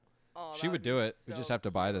 Oh, She would do it. We just have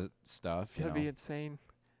to buy the stuff, you That'd be know. insane.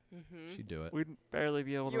 Mm-hmm. She'd do it. We'd barely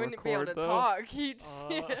be able You to wouldn't record be able to though. talk. You'd, just,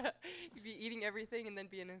 Uh. you'd be eating everything and then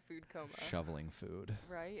be in a food coma. Shoveling food.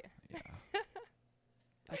 Right? Yeah.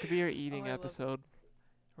 That could be our eating I love- episode,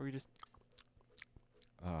 where we just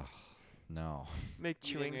Oh, no. make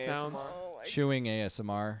Eating chewing ASMR. sounds. Oh, my Chewing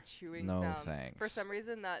ASMR. chewing No sounds. For thanks. some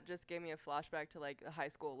reason, that just gave me a flashback to like the high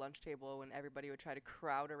school lunch table when everybody would try to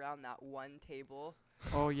crowd around that one table,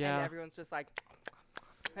 Oh and yeah. everyone's just like,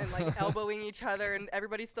 and like elbowing each other, and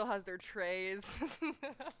everybody still has their trays.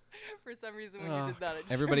 For some reason, when you did that, it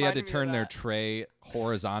just Everybody had to reminded me of turn their that. tray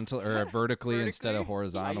horizontal or vertically instead of Vertically? I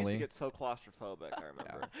used to horizontally. get so claustrophobic. I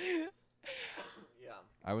remember. Yeah.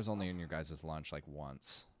 I was only in your guys' lunch like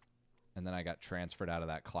once. And then I got transferred out of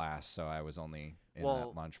that class, so I was only in Well-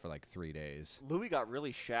 that lunch for like 3 days. Louis got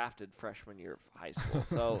really shafted freshman year of high school.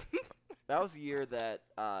 So that was the year that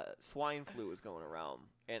swine flu was going around,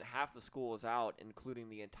 and half the school was out, including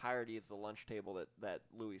the entirety of the lunch table that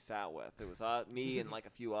Louis sat with. It was me and like a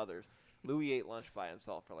few others. Louis ate lunch by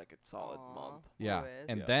himself for like a solid Aw. month. Yeah. Louis.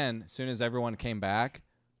 And Yeah. then, as soon as everyone came back,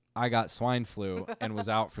 I got swine flu and was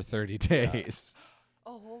out for 30 days. A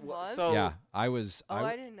whole Wha- month? so- Yeah, I was. oh,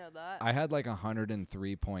 I didn't know that. I had like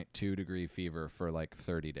 103.2 degree fever for like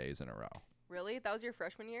 30 days in a row. Really? That was your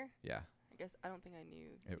freshman year? Yeah, I guess I don't think I knew.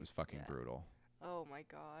 it was fucking Yeah. brutal. Oh my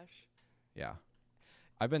gosh. Yeah.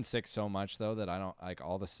 I've been sick so much though that I don't like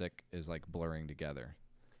all the sick is like blurring together.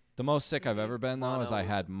 The most sick I've Mhm. ever been though is I Mono.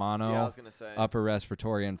 had mono, Yeah, I was gonna say. upper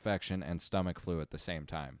respiratory infection, and stomach flu at the same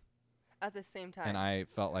time. At the same time. And I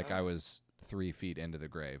felt like I Oh. was 3 feet into the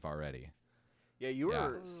grave already. Yeah, you Yeah.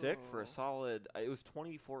 were sick for Ooh. a solid. It was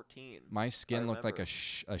 2014. My skin looked like remember.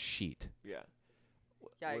 a sheet. Yeah.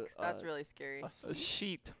 Yikes, that's really scary. A A sweet-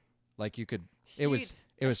 sheet. Like you could. It was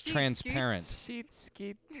It was sheet, skeet. transparent. Sheet,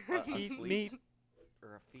 skeet, A eat, fleet meat,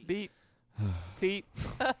 or a feet. beat, feet.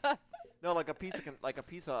 No, like a piece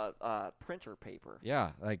of printer paper.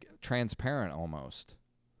 Yeah, like transparent almost.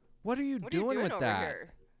 What are you What doing are you doing with over that? here?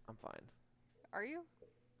 I'm fine. Are you?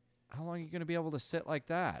 How long are you going to be able to sit like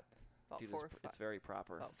that? About Dude, four, it's very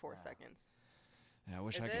proper. about 4 seconds. Yeah, I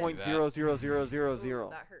wish Is I it? could Point do zero that. zero zero zero Ooh, zero.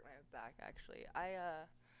 that hurt my back actually.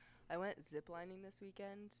 I went ziplining this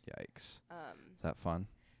weekend. Yikes. Is that fun?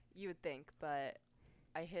 You would think, but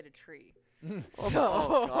I hit a tree.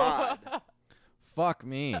 Oh, God. Fuck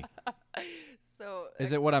me. So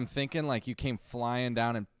Is it what I'm thinking? Like you came flying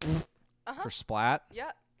down and Uh-huh. splat?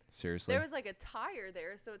 Yeah. Seriously? There was like a tire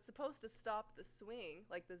there, so it's supposed to stop the swing,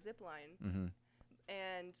 like the zip line. Mm-hmm.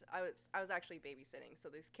 And I was actually babysitting, so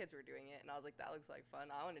these kids were doing it, and I was like, that looks like fun.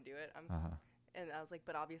 I want to do it. Uh-huh. And I was like,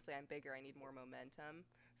 but obviously I'm bigger. I need more momentum.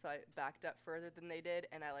 So I backed up further than they did,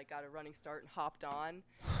 and I like got a running start and hopped on.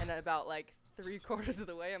 And at about like 3/4 of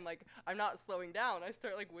the way, I'm like, I'm not slowing down. I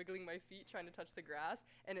start like wiggling my feet trying to touch the grass,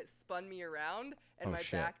 and it spun me around, and Oh, my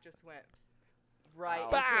shit. back just went right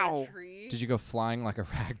Bow. into a tree. Did you go flying like a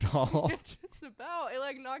rag doll? Just about. It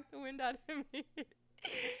like knocked the wind out of me.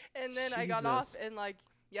 And then I got off, Jesus. and like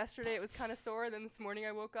yesterday it was kind of sore. Then this morning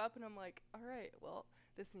I woke up and I'm like, all right, well,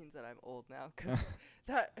 this means that I'm old now because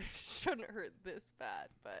that shouldn't hurt this bad.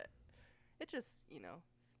 But it just,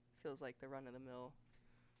 feels like the run of the mill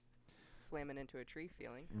slamming into a tree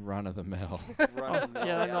feeling. Run of the mill. Run of the mill,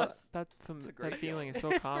 Yeah, I know it's- that it's a that great feeling is so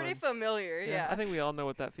It's common. pretty familiar, yeah. I think we all know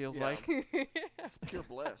what that feels Yeah. like. It's pure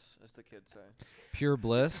bliss, as the kids say. Pure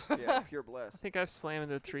bliss. Yeah, pure bliss. I think I've slammed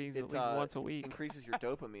into trees at It's, least once a week. Increases your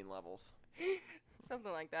dopamine levels.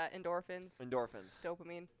 Something like that. Endorphins, Endorphins.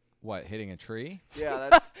 dopamine. What, hitting a tree? Yeah,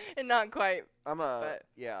 that's. And not quite.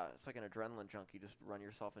 It's like an adrenaline junkie. Just run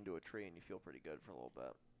yourself into a tree and you feel pretty good for a little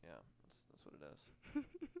bit. Yeah, that's what it is.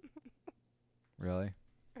 Really?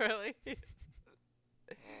 Really?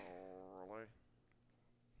 Oh, really?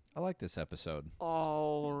 I like this episode.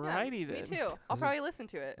 Alrighty Yeah, then. Me too. I'll This is- probably listen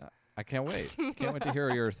to it. I can't wait. Can't wait to hear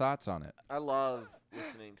your thoughts on it. I love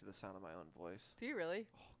listening to the sound of my own voice. Do you really?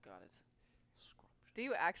 Oh God, it's scrumptious. Do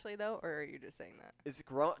you actually though, or are you just saying that? It's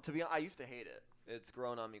grown. To be honest, I used to hate it. It's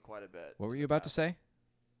grown on me quite a bit. What were you about to say?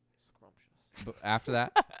 Scrumptious. B- after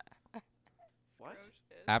that? What?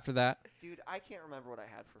 After that? Dude, I can't remember what I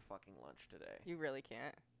had for fucking lunch today. You really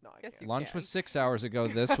can't. No, I Yes, can't. you Lunch can. was 6 hours ago.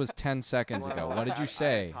 This was 10 seconds Well, ago. I What did had- you I had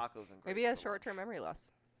say? tacos and Maybe grapes a for lunch. short-term memory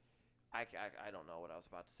loss. I don't know what I was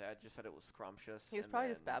about to say. I just said it was scrumptious. He was and probably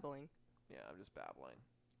just then- babbling. Yeah, I'm just babbling.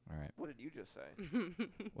 All right. What did you just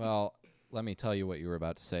say? Well, let me tell you what you were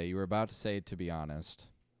about to say. You were about to say, to be honest.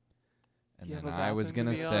 And Do you have then a I was bathroom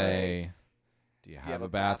going to to be say, do you Do have, you have a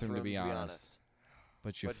bathroom, to be honest?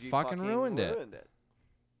 But you But fucking ruined it.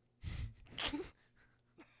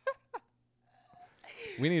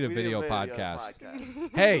 We need a We need video, video podcast.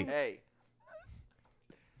 podcast. Hey, Hey,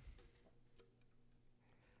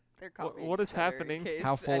 They're Wha- copying what is each other in happening? case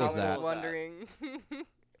How full is anyone's that? Wondering.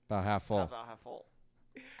 about half full. About half full.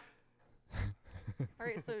 All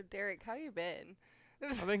right, so Derek, how you been?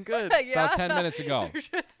 I've been good. Yeah. About 10 minutes ago. You're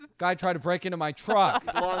just- Guy tried to break into my truck.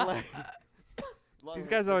 Long leg. Long These legs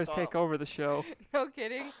guys to always stop. take over the show. no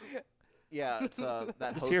kidding. Yeah, it's that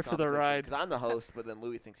Just host here for the ride. Because I'm the host, but then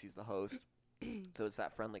Louis thinks he's the host. So it's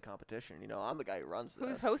that friendly competition. You know, I'm the guy who runs this.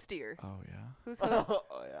 Who's hostier? Oh, yeah. Who's host?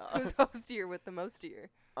 Oh yeah. Who's hostier with the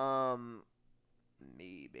mostier?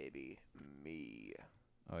 Me, baby, me.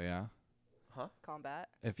 Oh, yeah. Huh? Combat.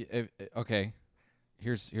 Okay.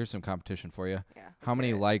 Here's some competition for you. Yeah. How many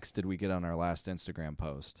Derek. likes did we get on our last Instagram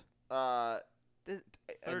post? Enough.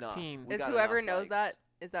 13. We Is got whoever enough knows likes. that?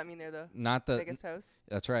 Does that mean they're the Not the. biggest host?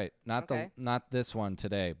 That's right. Not Okay. not this one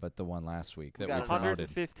today, but the one last week We that we got enough. promoted.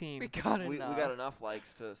 115. We got We enough. got enough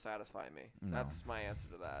likes to satisfy me. No. That's my answer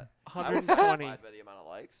to that. I was 120. satisfied by the amount of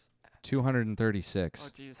likes. 236. Oh,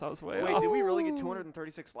 jeez, that was way Wait, off. did we really get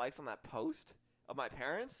 236 likes on that post of my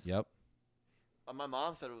parents? Yep. My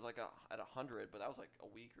mom said it was like at 100, but that was like a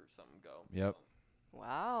week or something ago. Yep.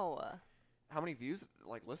 Wow. How many views,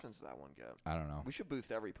 like listens, did that one get? I don't know. We should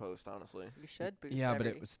boost every post, honestly. You should boost. Yeah, but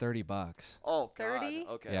every- it was $30. Oh, God. 30?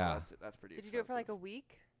 Okay, Yeah. well, that's pretty Did you do it for like a expensive.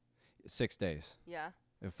 week? 6 days. Yeah.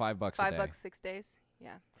 $5 a day. $5, 6 days.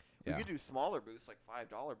 Yeah. We Yeah. could do smaller boosts, like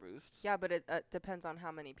 $5 boosts. Yeah, but it depends on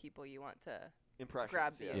how many people you want to Impressions.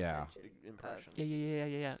 grab the Yeah. attention. Impressions.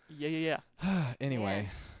 Yeah. Anyway,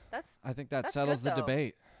 That's I think that That's settles good, the though.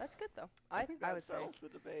 debate. that's good though. I think I that would say. settles the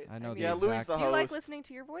debate. I know mean- the Yeah, Louis exact. the Do you like host. listening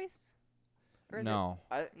to your voice? Or is No.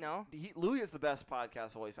 It, no. Louis is the best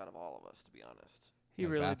podcast voice out of all of us, to be honest. He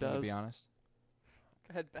My really bathroom, does. To be honest.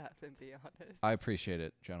 Bed Bath and Beyond. I appreciate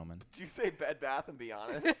it, gentlemen. Did you say Bed Bath and Be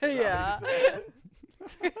Honest? Yeah.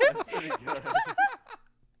 That's pretty good.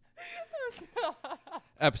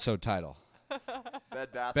 Episode title: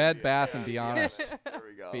 Bed Bath. Bed Bath yeah, and Be yeah. Honest, There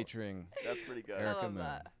we go. featuring That's pretty good. Erica I love Moon.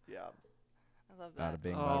 that. Yeah. I love that. Bada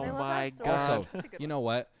bing, Oh bada I boom. love my that story. God. Also, That's a good you one. know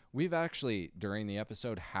what? We've actually, during the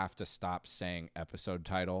episode, have to stop saying episode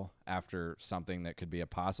title after something that could be a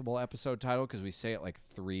possible episode title because we say it like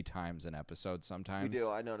 3 times an episode sometimes. We do.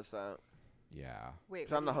 I noticed that. Yeah. Wait,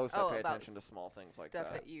 So I'm what the do you- host, I oh, pay about attention to small things like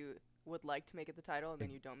stuff that. you would like to make it the title, and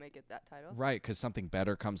then you don't make it that title. Right, because something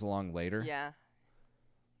better comes along later. Yeah.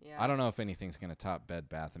 Yeah. I don't know if anything's going to top Bed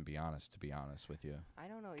Bath and Be Honest, to be honest with you. I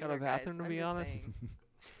don't know Got a either, guys. bathroom, to I'm be just honest? saying.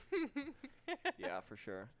 Yeah, for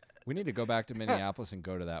sure. We need to go back to Minneapolis and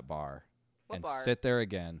go to that bar What and bar? sit there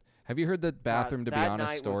again. Have you heard the bathroom, to be that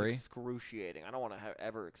honest, night story? Was excruciating. I don't want to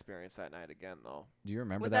ever experience that night again, though. Do you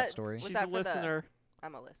remember Was that that- story? was She's that a for the- listener.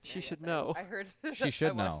 I'm a listener. She yes, should I- know. I heard. She I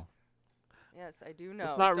should was- know. Yes, I do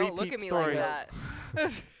know. not Don't look repeat at me stories. like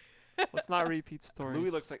that. Let's not repeat stories. Louis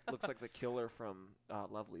looks like the killer from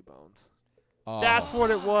Lovely Bones. Oh. That's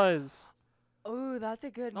what it was. Oh, that's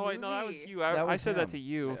a good Oh movie. wait, no, that was you. That I was said that him. to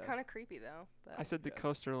you. It's kind of creepy though. But I said the Yeah.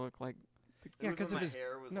 coaster looked like. Yeah, It was 'cause when of my his-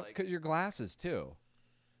 hair was No, like. because your glasses, too.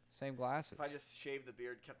 Same glasses. If I just shaved the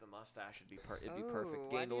beard, kept the mustache, it'd be perfect. Ooh,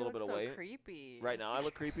 why Gained do a you little bit look of so weight. creepy? Right now, I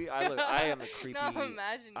look creepy. I am a creepy. No,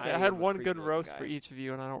 imagine. I Yeah, I am had a one creepy good looking roast guy. for each of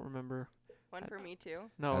you, and I don't remember. One for me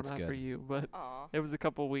too. No, That's not good. for you, but Aw. it was a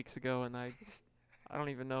couple weeks ago, and I don't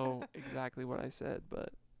even know exactly what I said, but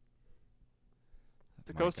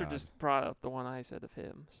the My coaster God. just brought up the one I said of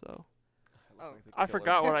him. So I look Oh. like the I killer.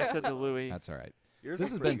 forgot what I said to Louis. That's all right. Yours This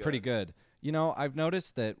has look been pretty good. You know, I've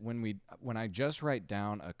noticed that when I just write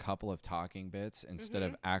down a couple of talking bits instead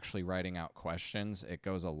of actually writing out questions, it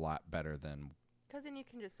goes a lot better than Because then you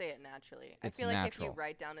can just say it naturally. It's I feel like if natural. you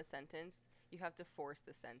write down a sentence, you have to force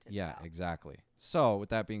the sentence yeah, out. exactly. So, with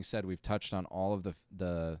that being said, we've touched on all of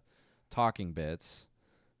the talking bits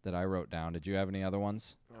that I wrote down. Did you have any other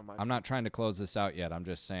ones? Oh, my- I'm not trying to close this out yet. I'm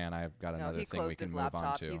just saying I've got No, another he thing we closed can his move on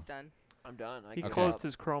laptop. to. He's done. I'm done. I He can Okay. closed up.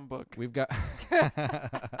 his Chromebook. We've got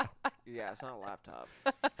Yeah, it's not a laptop.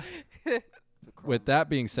 With that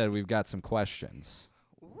being said, we've got some questions,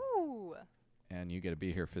 Ooh. and you get to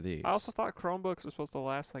be here for these. I also thought Chromebooks were supposed to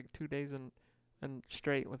last like 2 days and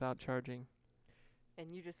straight without charging.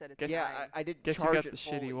 And you just said it's Guess- Yeah, fine. I did Guess you charge got it the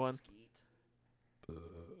shitty fully, one. Skeet.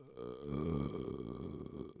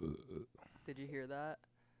 Did you hear that?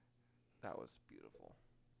 That was beautiful.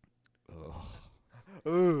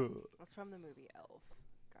 That's from the movie Elf,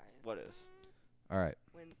 guys. What is? All right.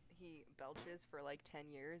 When he belches for like 10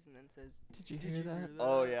 years and then says, Did you hear that?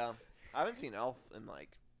 Oh yeah, I haven't seen Elf in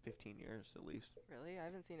like 15 years at least. really? I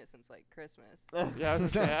haven't seen it since like Christmas. Yeah, I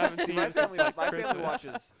was gonna say, I haven't seen my it since like my Christmas. family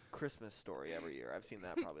watches Christmas Story every year. I've seen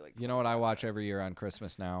that probably like. You know what I 25 watch times. every year on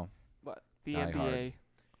Christmas now? What? The Die Hard. NBA.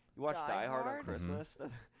 You watch Die Die Hard on Hard? Christmas?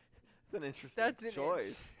 That's an interesting That's an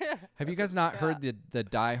choice. Have you That's guys not yeah. heard the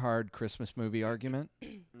Die Hard Christmas movie argument?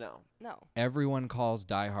 No. No. Everyone calls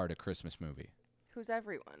Die Hard a Christmas movie. Who's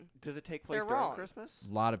everyone? Does it take place They're during wrong. Christmas?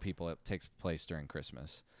 A lot of people, it takes place during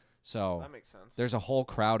Christmas. So That makes sense. there's a whole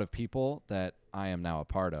crowd of people that I am now a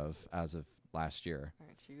part of as of last year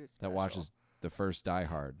Aren't you that special? watches the first Die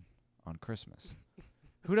Hard on Christmas.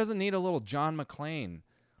 Who doesn't need a little John McClane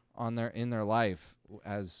on in their life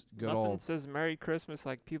as good Nothing old? says Merry Christmas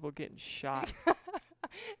like people getting shot That's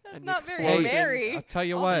and not very explosions. merry. I'll tell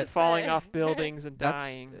you I'll what. just falling say. off buildings and That's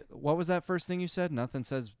dying. what was that first thing you said? Nothing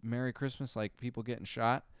says Merry Christmas like people getting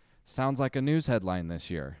shot. Sounds like a news headline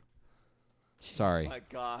this year. Sorry. Oh my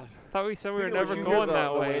God. Thought we said we were Speaking of never which, going the,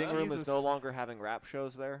 that the way. waiting room is Jesus. no longer having rap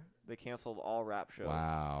shows there. They canceled all rap shows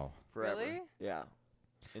Wow. forever. Really? Yeah.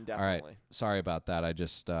 Indefinitely. Sorry about that. I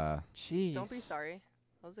just Jeez. Don't be sorry.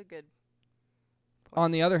 That was a good.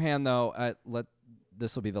 On the other hand though,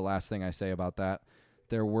 this will be the last thing I say about that.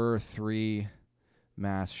 There were 3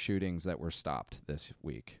 mass shootings that were stopped this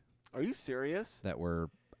week Are you serious? that were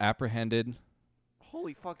apprehended.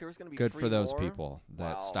 Holy fuck, there was going to be Good 3 for those more? people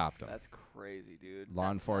that Wow, stopped them. That's crazy, dude. Law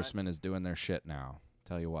That's enforcement nuts. is doing their shit now.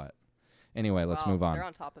 Tell you what. Anyway, let's Wow, move on. They're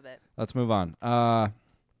on top of it. Let's move on.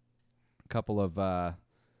 Couple of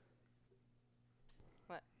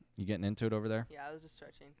What? You getting into it over there? Yeah, I was just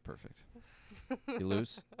stretching. Perfect. You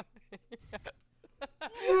loose?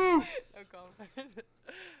 No comment.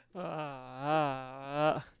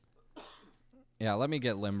 Yeah, let me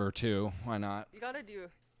get limber too. Why not? You gotta do.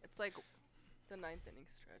 It's like the 9th inning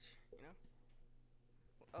stretch, you know.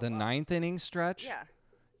 Oh, The wow. 9th inning stretch? Yeah.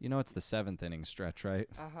 You know it's the 7th inning stretch, right?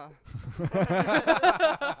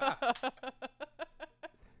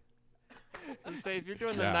 Let's say if you're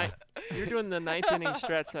doing Yeah. you're doing the ninth inning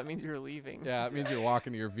stretch, that means you're leaving. Yeah, it means you're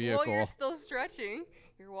walking to your vehicle. Well, you're still stretching.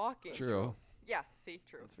 You're walking. True. Yeah, see,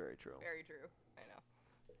 true. That's very true. Very true. I know.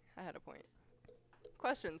 I had a point.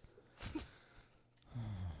 Questions?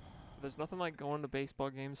 There's nothing like going to baseball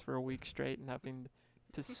games for a week straight and having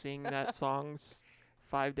to sing that song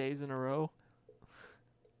 5 days in a row.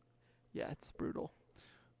 Yeah, it's brutal.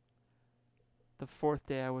 The fourth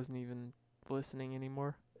day, I wasn't even listening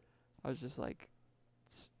anymore. I was just like,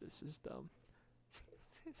 this is dumb.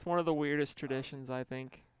 It's one of the weirdest traditions, I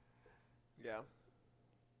think. Yeah.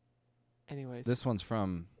 Anyways. This one's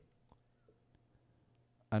from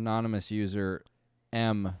anonymous user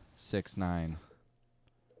M69.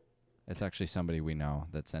 It's actually somebody we know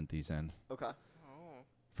that sent these in Okay. Oh.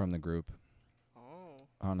 from the group. Oh.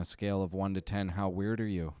 On a scale of 1 to 10, how weird are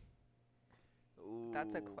you? Ooh.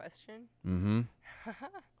 That's a question. Mm-hmm.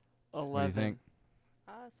 11. What do you think?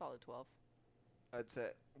 Solid 12. I'd say.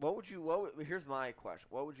 Here's my question.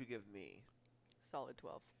 What would you give me? Solid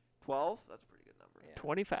 12. 12? That's a pretty good number. Yeah.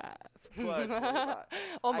 25. 25.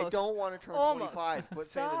 Almost. I don't want to turn Almost. 25. Quit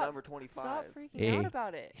saying the Stop. number 25. Stop freaking Hey. out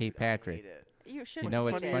about it. Hey, I Patrick. hate it. You should. You know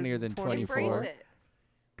what's funnier funnier than than 24? 24? Embrace it.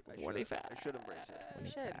 I should. 25. I should embrace it. You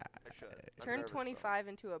should. I should. I'm Turn nervous, though. 25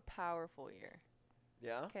 into a powerful year.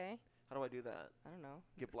 Yeah? Okay? How do I do that? I don't know.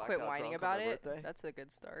 Get blacked Quit out whining drunk on about my it. birthday? That's a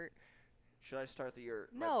good start. Should I start the year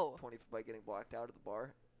No. 20 by getting blacked out at the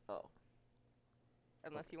bar? Oh.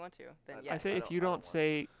 Unless you want to. Then I yes. I say I if don't- you I don't don't want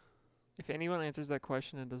say, if anyone answers that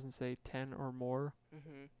question and doesn't say 10 or more,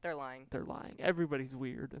 They're lying. they're lying. Everybody's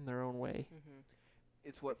weird in their own way.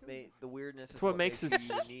 It's what made the weirdness. It's is what makes makes us-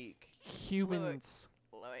 you unique. Humans.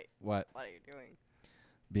 Wait, What? what are you doing?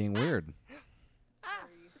 Being weird.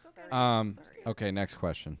 Sorry. Sorry. Okay, next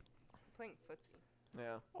question. Playing footsie.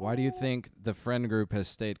 Yeah. Why do you think the friend group has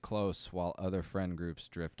stayed close while other friend groups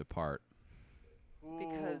drift apart?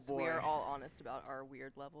 Because Ooh, we are boy. all honest about our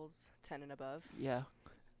weird levels, 10 and above. Yeah.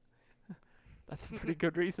 That's a pretty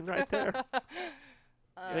good reason right there.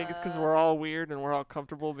 I think it's because we're all weird and we're all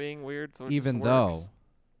comfortable being weird. So it Even just though works.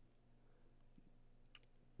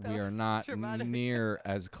 we That are was not dramatic. near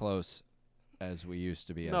as close as we used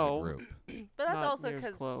to be as No. a group. But that's Not also near as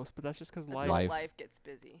because close, but that's just because adult life. life gets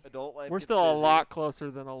busy. Adult life. We're gets still a busy. lot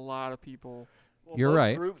closer than a lot of people. Well, You're most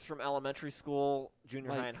right. Groups from elementary school,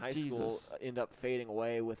 junior high, Like and high Jesus. school end up fading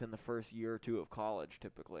away within the first year or two of college.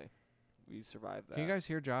 Typically, we survive that. Can you guys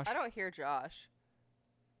hear Josh? I don't hear Josh.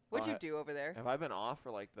 What'd Oh, you do over there? Have I been off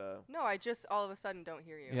for like the? No, I just all of a sudden don't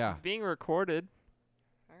hear you. Yeah. It's being recorded.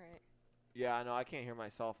 All right. Yeah, I know. I can't hear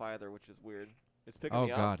myself either, which is weird. It's picking Oh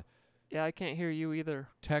me up. God. Yeah, I can't hear you either.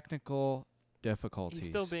 Technical difficulties. He's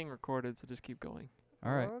still being recorded, so just keep going.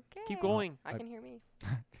 All right. Okay. Keep going. I I- can hear me.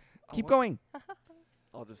 Keep what? going.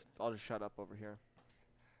 I'll just shut up over here.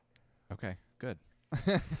 Okay. Good.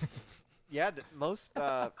 Yeah, most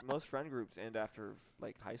friend groups end after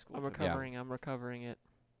like high school. I'm typically. recovering. I'm recovering it.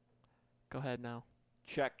 Go ahead now.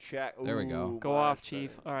 Check. There we go. Ooh, Go much off, Chief.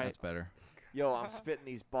 better. All right. That's better. Yo, I'm spitting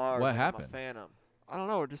these bars. What like I'm happened? a phantom. I don't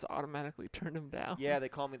know. It just automatically turned him down. Yeah, they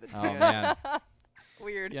call me the. Oh Tan. man.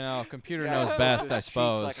 Weird. You know, computer Yeah, knows I best, his I cheeks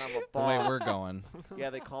suppose. Like I'm a The way boss. we're going. Yeah,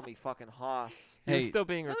 they call me fucking Hoss. You're Hey, still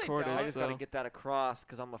being No, they recorded. don't. I just so. gotta get that across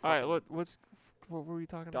because I'm a All fucking right. What were we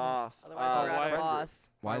talking about? DOS. Otherwise, we're why- at a friend group. loss.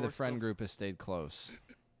 why Why the we're friend still- group has stayed close,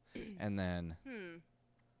 and then Hmm.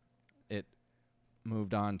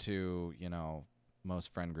 moved on to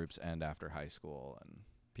most friend groups end after high school, and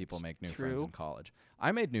people It's make new friends true. in college.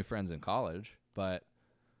 I made new friends in college, but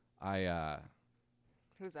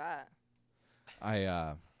Who's that?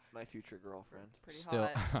 My future girlfriend. Pretty still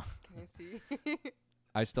hot. Can you see?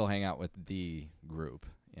 I still hang out with the group,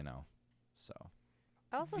 so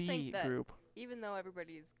I also the think that group. even though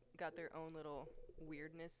everybody's got their own little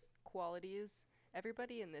weirdness qualities,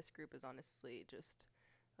 everybody in this group is honestly just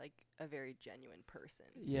like a very genuine person.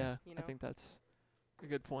 Yeah, You I know? think that's a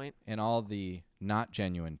good point. and all the not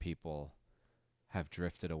genuine people have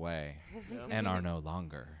drifted away Yeah. and are no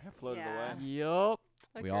longer. Floated Yeah. away. Yup.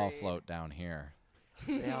 We all Agreed. float down here.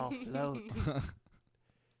 They all float.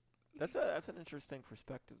 That's an interesting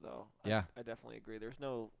perspective, though. Yeah. I definitely agree. There's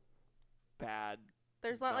no bad.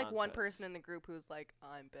 There's not like one Nonsense. person in the group who's like,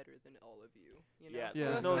 I'm better than all of you. You know? Yeah.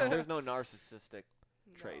 Yeah, There's no narcissistic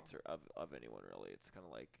No. traits or of anyone really. It's kind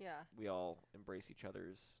of like Yeah. we all embrace each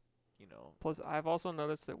other's. Plus, I've also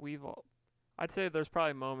noticed that I'd say there's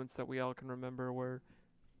probably moments that we all can remember where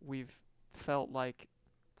we've felt like,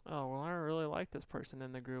 oh, well, I don't really like this person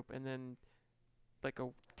in the group. And then, like,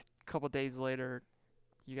 couple days later,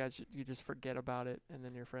 you just forget about it, and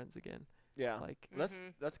then you're friends again. Yeah. Like, That's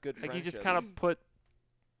Mhm. that's good. like you just friendship. kind of put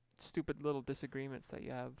stupid little disagreements that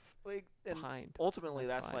you have Like, and behind. ultimately,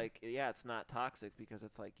 That's that's fine. like, yeah, it's not toxic because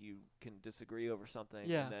it's like you can disagree over something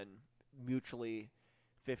Yeah. and then mutually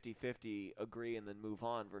 50-50 agree and then move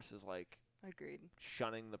on versus like Agreed.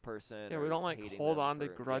 shunning the person. Yeah, or we don't like hating hold them on to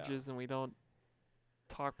for- yeah. grudges, and we don't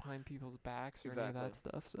talk behind people's backs or any of that Exactly.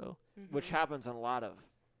 stuff. So Which Mhm. happens in a lot of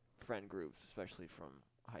friend groups, especially from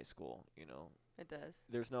high school. You know, It does.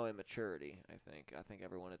 there's no immaturity. I think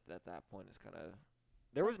everyone at that point is kind of.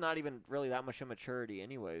 There was not even really that much immaturity,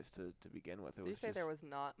 anyways, to begin with. It Did you was say just, there was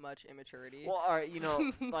not much immaturity? well, all right, you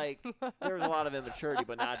know, like there was a lot of immaturity,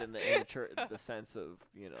 but not in the sense of,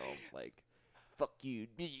 you know, like fuck you.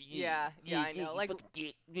 Yeah, I know, like,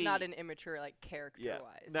 not an immature like Yeah.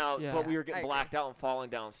 character-wise. Now, Yeah. but we were I getting agree. blacked out and falling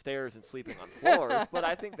downstairs and sleeping on floors. But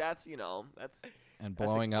I think that's, you know, that's And That's a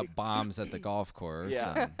blowing up quick- bombs at the golf course.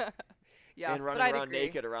 Yeah. And Yeah, and but running I'd around agree.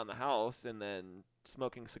 naked around the house and then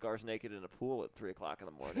smoking cigars naked in a pool at 3:00 in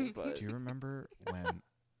the morning. But do you remember when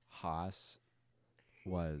Haas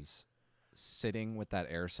was sitting with that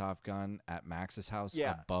airsoft gun at Max's house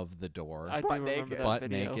Yeah. above the door, I do Butt remember naked. that butt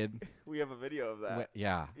video. naked? we have a video of that.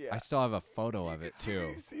 Yeah, Yeah. I still have a photo of it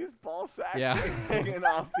You too. see his ball sack Yeah. hanging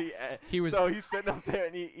off the edge. He was So he's sitting up there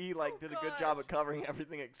and he like did a good job gosh. of covering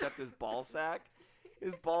everything except his ball sack.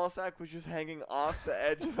 His ball sack was just hanging off the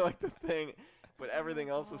edge of like the thing, but everything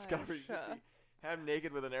else was covered. You gosh. can see him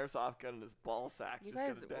naked with an airsoft gun and his ball sack You just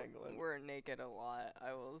guys kind of dangling. were naked a lot.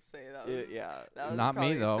 I will say that was. Yeah. That was Not me,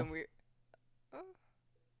 probably though. some weird-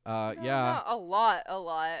 No, Yeah, not a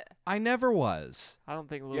lot. I never was. I don't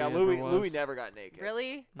think Louis Yeah, ever Louis was. never got naked.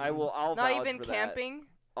 Really? I'll Not vouch even for that. camping?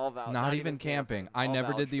 I'll vouch. Not even camping. I I'll never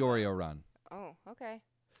vouch did the for that. Oreo run. Oh, okay.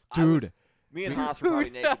 I was- Dude, Me and We- Haas were probably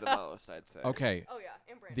naked the most, I'd say. okay. Oh yeah,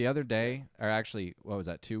 and Brandon. The other day, or actually, what was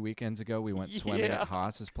that? 2 weekends ago, we went swimming Yeah. at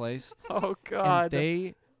Haas's place, Oh God.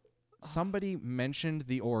 and somebody mentioned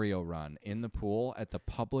the Oreo run in the pool at the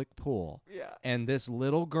public pool, Yeah. and this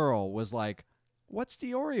little girl was like, "What's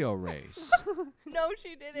the Oreo race?" No,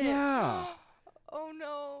 she didn't. Yeah. Oh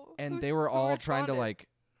no. And Who- they were who all trying to responded? like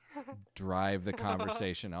drive the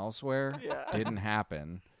conversation elsewhere. Yeah. Didn't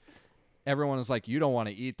happen. Everyone was like, "You don't want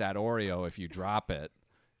to eat that Oreo if you drop it,"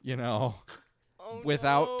 you know, Oh,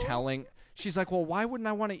 without no. telling. She's like, "Well, why wouldn't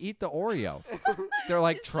I want to eat the Oreo?" They're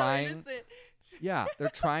like He's so trying. innocent. Yeah, they're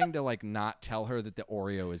trying to like not tell her that the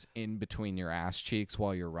Oreo is in between your ass cheeks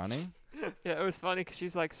while you're running. Yeah, it was funny 'cause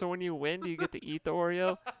she's like, "So when you win, do you get to eat the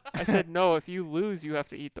Oreo?" I said, "No. If you lose, you have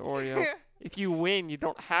to eat the Oreo. If you win, you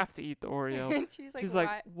don't have to eat the Oreo." She's like, She's like,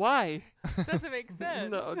 "Why?" doesn't make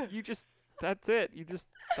sense. No, you just. That's it.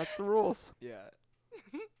 That's the rules. Yeah.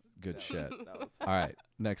 Good That shit. was- that was- All right,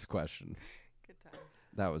 next question. Good times.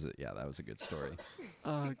 That was it. Yeah, that was a good story.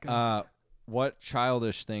 Oh God. What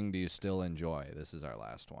childish thing do you still enjoy? This is our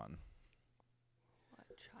last one. What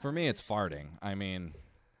For me, it's childish- farting. I mean,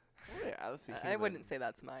 Yeah, that's I wouldn't say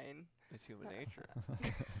that's mine. it's human nature.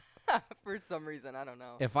 For some reason, I don't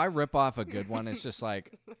know. if I rip off a good one, it's just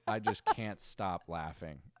like I just can't stop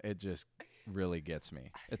laughing. It just really gets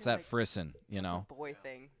me. It's feel that like frisson, you It's know. a boy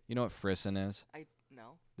thing. You know what frisson is? I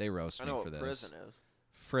know. They roast I me know for what this. prison is.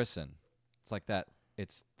 Frisson. It's like that.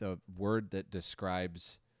 It's the word that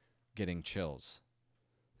describes getting chills.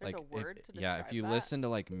 There's like a word if, to yeah, if describe you that? listen to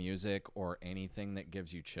like music or anything that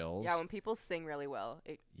gives you chills, Yeah, when people sing really well,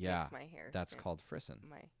 it Yeah, makes my hair. that's stand- called frisson.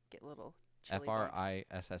 My get little chilly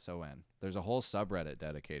Frisson. There's a whole subreddit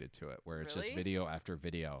dedicated to it where it's just Really? video after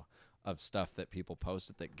video of stuff that people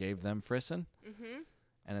posted that gave them frisson, Mm-hmm.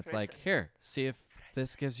 and it's like, Frisson. here, see if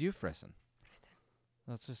this gives you frisson.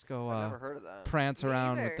 Let's just go I've never heard of that. prance Me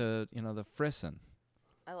around either. with the frisson.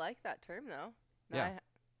 I like that term though. Now Yeah.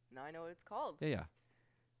 Now I know what it's called. Yeah.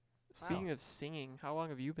 Speaking of singing, how long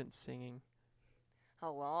have you been singing?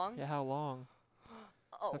 How long? Yeah, how long?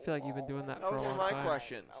 Oh, I feel like you've been doing that That for a was long one of my time.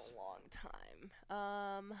 questions. A long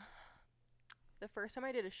time. The first time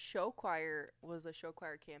I did a show choir was a show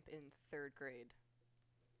choir camp in 3rd grade.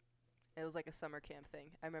 It was like a summer camp thing.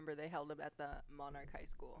 I remember they held them at the Monarch High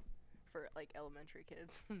School for like elementary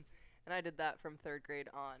kids. And I did that from 3rd grade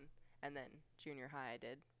on. And then junior high I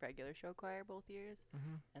did regular show choir both years.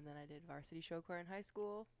 Mm-hmm. And then I did varsity show choir in high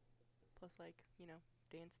school. Plus like,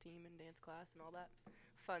 dance team and dance class and all that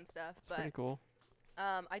fun stuff. It's but pretty cool.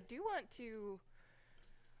 I do want to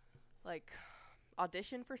like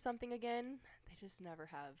audition for something again. They just never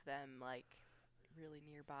have them like really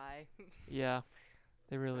nearby. Yeah,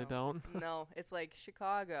 they really So, don't. No, it's like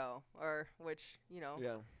Chicago or which,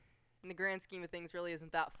 Yeah. in the grand scheme of things really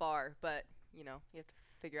isn't that far, but you have to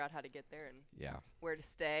figure out how to get there and Yeah. where to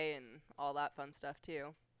stay and all that fun stuff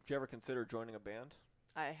too. Did you ever consider joining a band?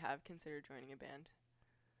 I have considered joining a band.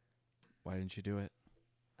 Why didn't you do it?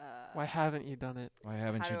 Why haven't you done it? Why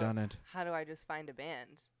haven't How you do I- done it? How do I just find a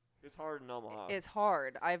band? It's hard in Omaha. It's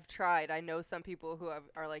hard. I've tried. I know some people who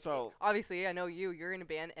are like, So- obviously, I know you're in a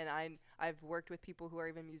band, and I've worked with people who are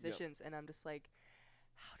even musicians, and I'm just like,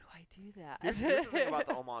 how do I do that? Here's the thing about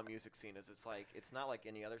the Omaha music scene is it's not like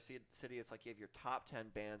any other city. It's like you have your top 10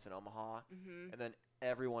 bands in Omaha, Mhm. and then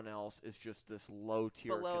everyone else is just this low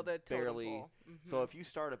tier. Below can the totem barely. pole. So if you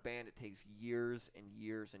start a band, it takes years and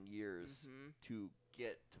years and years Mhm. to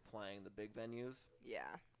get to playing the big venues.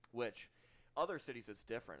 Yeah, Which other cities it's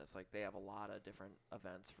different. It's like they have a lot of different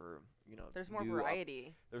events for there's more new up-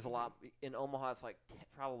 variety. There's a lot in Omaha. It's like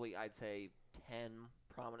probably I'd say 10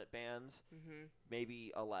 prominent bands, Mhm.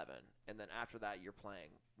 maybe 11, and then after that you're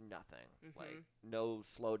playing nothing. Like Mhm. no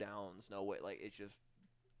slowdowns, no way. Like it's just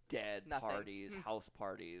dead Nothing. parties, Mm. house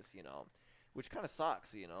parties. Which kind of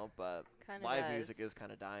sucks. But Kind of live does. music is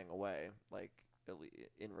kind of dying away. Like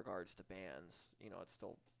in regards to bands, it's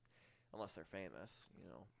still unless they're famous.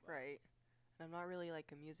 Right. And I'm not really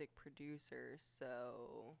like a music producer,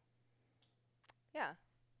 so yeah.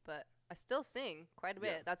 But I still sing quite a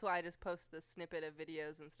bit. Yeah. That's why I just post the snippet of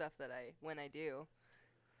videos and stuff when I do.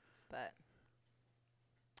 But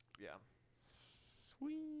Yeah.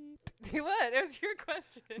 Sweet. what? It was your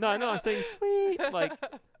question. No, I know. I'm saying sweet. Like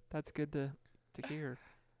that's good to hear.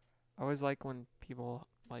 I always like when people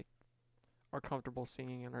like are comfortable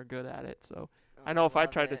singing and are good at it. So I know if I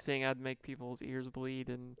love tried to it. sing, I'd make people's ears bleed,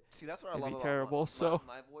 and See, that's what I It'd love be about terrible, my, so-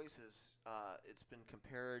 my voice is. It's been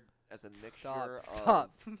compared as a mixture Stop. of.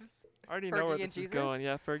 Stop. I already know where Fergie and this is going.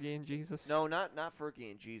 Jesus? Yeah, Fergie and Jesus. No, not Fergie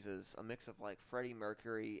and Jesus. A mix of like Freddie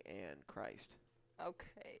Mercury and Christ.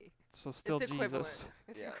 Okay. So still it's equivalent. Jesus.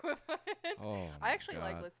 It's Yeah. equivalent. Oh, I actually my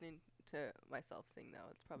like God. listening to myself sing though.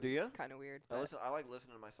 It's Do probably ya? kind of weird. I But I like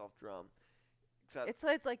listening to myself drum. Except,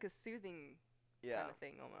 it's like a soothing yeah, kind of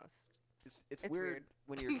thing almost. it's it's weird, weird.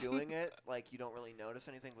 when you're doing it. Like you don't really notice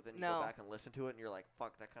anything, but then you No. go back and listen to it, and you're like,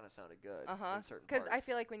 "Fuck, that kind of sounded good." In certain Because I parts.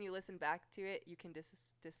 feel like when you listen back to it, you can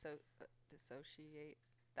dissociate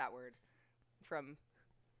that word from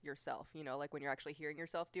yourself. Like when you're actually hearing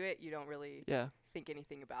yourself do it, you don't really Yeah. think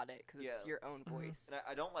anything about it because Yeah. it's your own Mhm. voice. And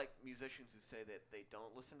I don't like musicians who say that they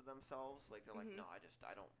don't listen to themselves. Like they're like, Mhm. "No,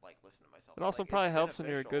 I don't like listening to myself." It It's also like, probably it's helps when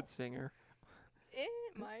you're a good beneficial. singer.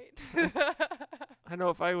 It might. I know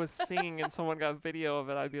if I was singing and someone got video of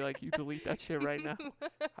it, I'd be like, "You delete that shit right now.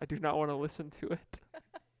 I do not want to listen to it."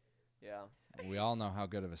 Yeah, We all know how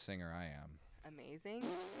good of a singer I am. Amazing. you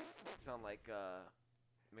sound like a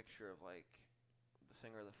mixture of like the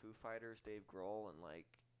singer of the Foo Fighters, Dave Grohl, and like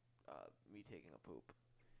me taking a poop.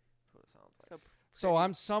 That's what it sounds like. So So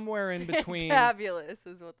I'm somewhere in between fabulous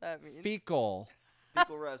is what that means. fecal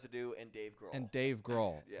Fecal residue and Dave Grohl. and Dave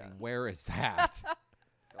Grohl. Yeah. Where is that?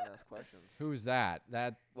 Don't ask questions. Who's that?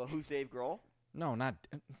 Well, who's Dave Grohl? Not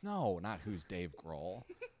who's Dave Grohl.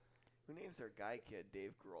 Who names their guy kid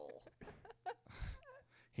Dave Grohl?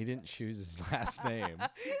 He didn't choose his last name.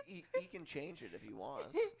 he can change it if he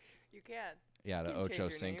wants. You can. Yeah, to You can change Ocho your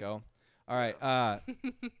name. Cinco. All right.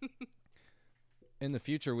 In the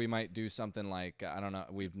future, we might do something like I don't know.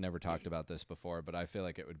 We've never talked about this before, but I feel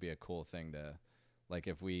like it would be a cool thing to, like,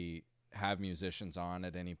 if we have musicians on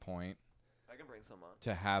at any point, I can bring some on.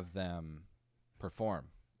 to have them perform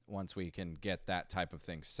once we can get that type of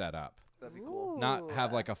thing set up. That'd be cool. Not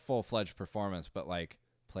have Ooh. like a full-fledged performance, but like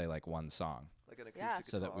play like one song Like an acoustic Yeah. guitar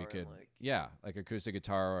so that we and, could, like, yeah, like acoustic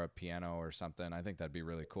guitar or a piano or something. I think that'd be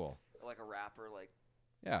really cool. like a rapper, like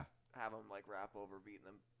Yeah, have them like rap over beat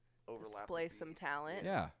and then overlap. the Display some beat. talent.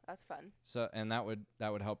 yeah. That's fun. So and that would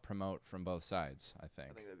help promote from both sides, I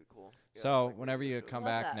think. I think that'd be cool. Yeah, So like whenever radio you shows. come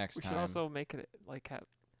Love back that. next We time, should also make it like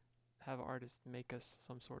have artists make us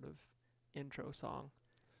some sort of intro song.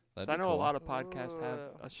 'Cause that'd I be know cool. a lot of podcasts have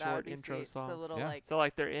Ooh, a that short would be intro sweet. song. Just a little Yeah. like. So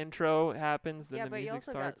like their intro happens, then Yeah, the but you music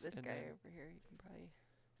also starts, got this and guy then over here. You can probably.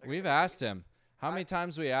 Like, We've asked him. How My- many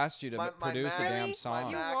times we asked you to my produce a Mac- damn Really? My song?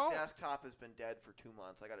 You Mac won't? desktop has been dead for 2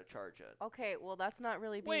 months. I gotta charge it. Okay, well that's not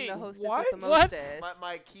really being Wait, the hostess what? with the What? mostest.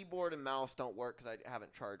 My keyboard and mouse don't work because I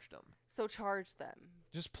haven't charged them. So charge them.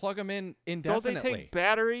 Just plug them in don't they indefinitely. take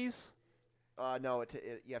batteries? No,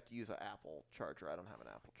 you have to use an Apple charger. I don't have an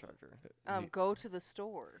Apple charger. Go to the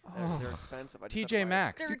store. They're expensive. I just have to TJ buy it.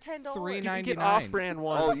 Maxx, They're $10. $3.99. You can get off-brand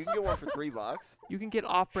ones. Oh, you can get one for $3. You can get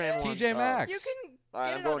off-brand ones. TJ Oh. Maxx. You can All right,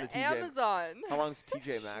 get I'm it going on to TJ. Amazon. How long's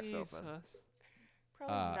TJ Maxx open? Jesus.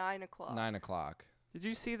 Probably 9 o'clock. 9 o'clock. Did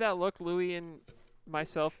you see that look Louis and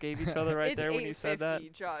myself gave each other right It's there when you said that?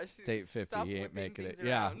 8:50, Josh. It's 8:50. Stop He ain't whipping making it. things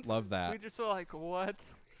Yeah, around. love that. We just were like, what?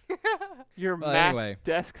 Your Well, Mac anyway.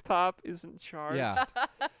 desktop isn't charged. Yeah.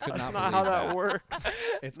 Could That's not not believe how that works.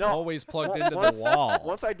 It's No. always plugged Once- into the wall.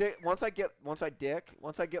 Once I get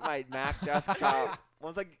my Mac desktop,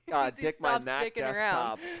 once I Once he dick my stops Mac dicking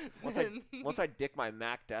desktop, around. once I dick my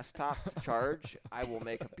Mac desktop to charge, I will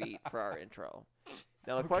make a beat for our intro.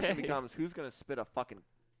 Now the question Okay. becomes, who's gonna spit a fucking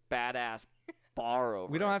badass bar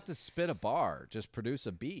over? We don't it? have to spit a bar. Just produce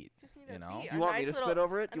a beat. Just need You a know? beat, Do a you want me nice to little- spit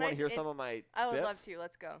over it? a Do you want to nice hear in- some of my spits? I would love to.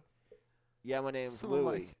 Let's go. Yeah, my name's Some of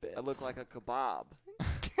my Louie. I look spits. like a kebab.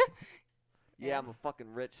 Yeah, I'm a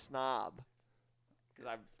fucking rich snob.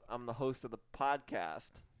 Because I'm the host of the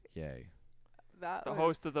podcast. Yay. That The was-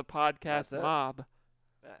 host of the podcast That's it. Mob.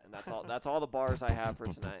 And that's all. That's all the bars I have for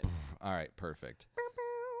tonight. All right, perfect.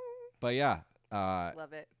 But yeah,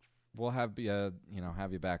 Love it. we'll have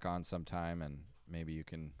have you back on sometime, and maybe you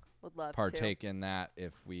can Would love partake in that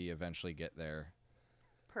if we eventually get there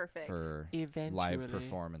to. Perfect. for Eventually. live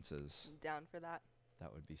performances. I'm down for that.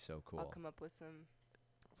 That would be so cool. I'll come up with some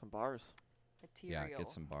Some bars. material. Yeah, get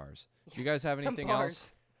some bars. Yeah, You guys have some anything bars.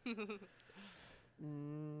 else?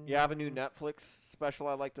 Yeah, I have a new Netflix special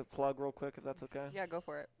I'd like to plug real quick, if that's okay. Yeah, go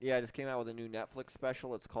for it. Yeah, I just came out with a new Netflix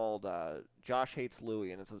special. It's called Josh Hates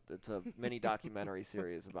Louie, and it's a mini documentary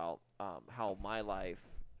series about how my life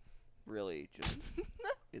really just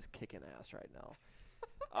is kicking ass right now.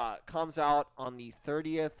 Comes out on the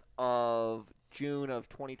 30th of June of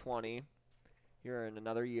 2020. Here in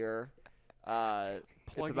another year. It's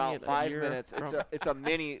Plugging about it a 5 year minutes. from- It's a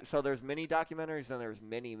mini. So there's mini documentaries, and there's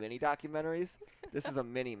mini documentaries. This is a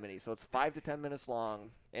mini. So it's 5 to 10 minutes long,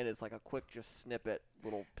 and it's like a quick, just snippet,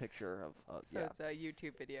 little picture of So yeah. it's a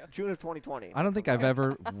YouTube video. June of 2020. I don't think I've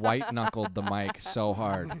ever white knuckled the mic so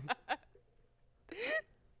hard.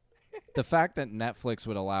 The fact that Netflix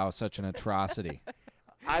would allow such an atrocity.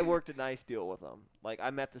 I worked a nice deal with them. Like I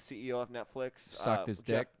met the CEO of Netflix. Sucked his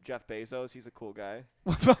dick? Jeff Bezos. He's a cool guy.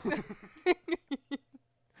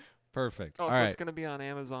 Perfect. Oh, All so right. it's going to be on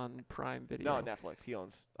Amazon Prime Video. No, Netflix. He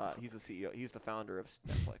owns. He's the CEO. He's the founder of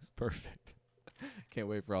Netflix. Perfect. Can't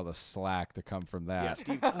wait for all the slack to come from Yeah,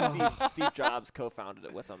 that. Steve Jobs co-founded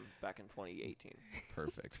it with him back in 2018.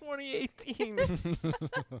 Perfect. 2018.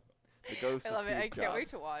 It goes I to love it. Steve I can't wait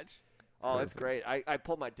Jobs. to watch. Oh, it's Perfect. great. I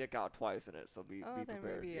pulled my dick out twice in it, so be Oh, then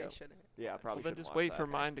prepared. maybe yeah. I shouldn't. Yeah, probably Well, then shouldn't just watch wait that. for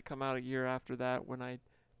mine to come out a year after that when I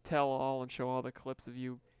tell all and show all the clips of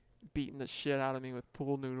you beating the shit out of me with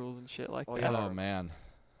pool noodles and shit like Oh, that. yeah. Oh, man.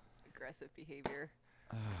 Aggressive behavior.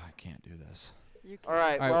 I can't do this. You can All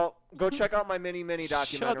right, All right. well, go check out my mini Shut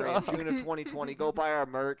documentary in up. June of 2020. Go buy our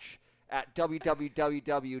merch at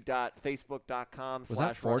www.facebook.com. Was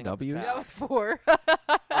that 4 Ws? That was 4. Go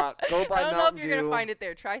buy I don't know if Mountain you're going Dew. to find it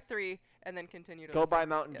there. Try 3 and then continue to Go listen. buy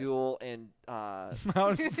Mountain Yes. Dew and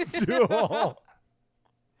Mountain Dew.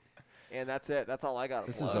 and that's it. That's all I got.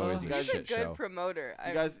 This to is plug. always you a guys, He's a shit good show. promoter.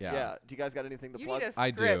 you guys, Yeah. yeah. Do you guys got anything to You plug? need a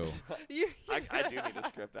I do. script. You I do need a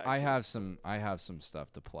script. Actually. I have some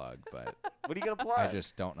stuff to plug, but What are you gonna plug? I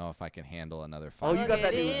just don't know if I can handle another Oh, you phone. got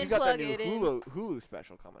Plug that it new. in, You got that plug new it in. Hulu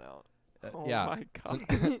special coming out. Oh yeah. my It's,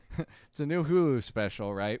 god. it's a new Hulu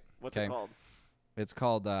special, right? What's Okay. it called? It's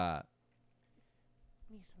called Oh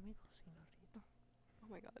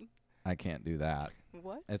my god. I Can't Do That.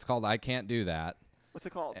 What? It's called I Can't Do That. What's it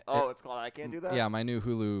called? It- Oh, it's called I Can't Do That. Yeah, my new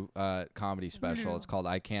Hulu comedy special. Hulu. It's called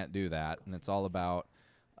I Can't Do That, and it's all about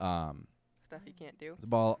Stuff you can't do.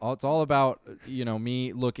 it's all about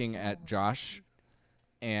me looking at Josh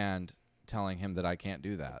and telling him that I can't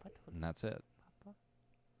do that, and that's it.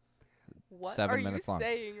 What 7 are minutes you long.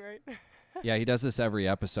 saying right now? Yeah, he does this every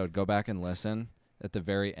episode. Go back and listen. At the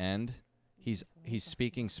very end, he's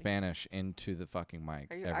speaking Spanish into the fucking mic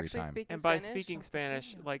Are you every actually time. speaking And by Spanish? speaking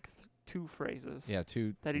Spanish, like 2 phrases. Yeah,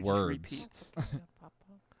 2 That he words. just repeats.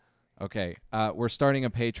 Okay, we're starting a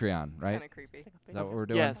Patreon, right? Kind of creepy. Is that what we're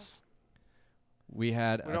doing? Yes. We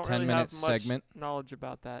had We a don't 10-minute really have much segment. knowledge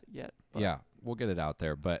about that yet. but Yeah, we'll get it out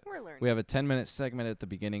there, but We're learning. we have a 10-minute segment at the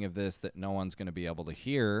beginning of this that no one's going to be able to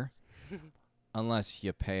hear unless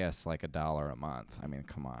you pay us like $1 a month. I mean,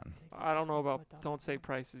 come on. I don't know about. Don't say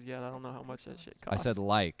prices yet. I don't know how much that shit I costs. said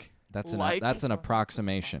like. That's Like? that's an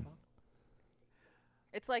approximation.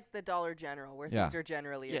 It's like the Dollar General, where Yeah. things are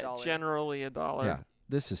generally yeah, a dollar. generally $1. Yeah,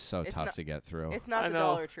 this is so It's tough not- to get through. It's not I the know.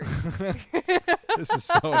 Dollar Tree. This is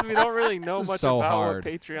so. Because we don't really know This is much so about hard.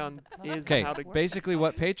 what Patreon is. Okay, and how to. basically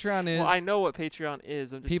what Patreon is. Well, I know what Patreon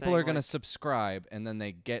is. I'm just People saying, are going to like, subscribe and then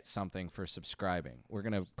they get something for subscribing. We're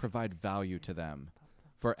going to provide value to them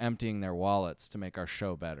for emptying their wallets to make our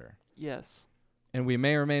show better. Yes. And we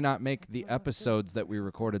may or may not make the episodes that we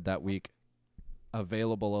recorded that week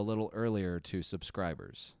available a little earlier to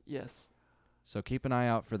subscribers. Yes. So keep an eye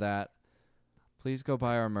out for that. please go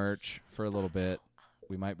buy our merch for a little bit.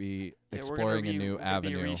 We might be Yeah, exploring a new we're gonna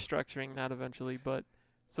avenue. be restructuring that eventually, but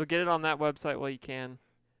so get it on that website while you can.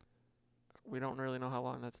 We don't really know how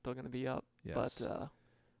long that's still going to be up, Yes. but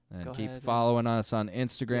and go keep ahead and- following us on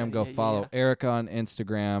Instagram. Yeah, Go yeah, follow yeah. Erica on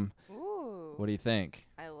Instagram. Ooh. What do you think?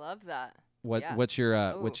 I love that. Yeah. What's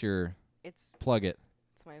your It's plug it?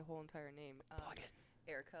 my whole entire name.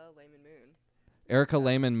 Erica Layman Moon. Erica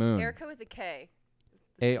Layman Moon. Erica with a K.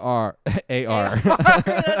 A-R. A-R.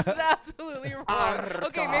 That's absolutely wrong.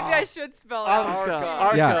 Okay, maybe I should spell it out. Arca. My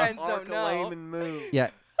Arca. Yeah. friends don't Arca know. Layman Moon. Yeah.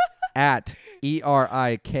 At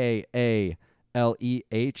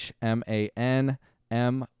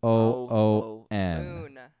ERIKALEHMANMOON.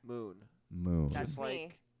 Moon. Moon. Moon. That's Just me.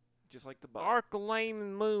 Just like the bug. Arca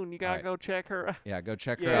Layman Moon. You gotta Alright. go check her out. Yeah, go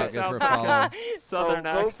check her Yeah, out. Give her a sounds like follow. Southern so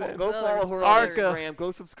accent. Go Southern follow her on Arca. Instagram.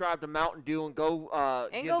 Go subscribe to Mountain Dew and go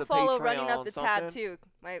And give go the follow Patreon Running Up the Tab something. too.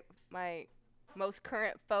 My most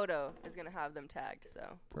current photo is gonna have them tagged.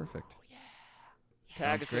 So Perfect. Tag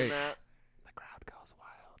Sounds us great. in that. The crowd goes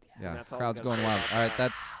wild. Yeah, that's all we crowd's gotta going say wild. about All right, that.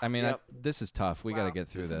 that's. I mean, Yep. this is tough. We got to Wow. get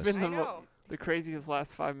through This has this. been I the know. the craziest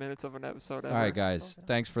last 5 minutes of an episode ever. All right, guys.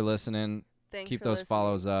 Thanks for listening. thanks Keep for those listening.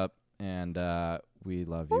 follows up, and we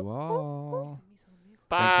love you all.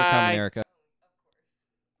 Bye. Thanks for coming, Erica.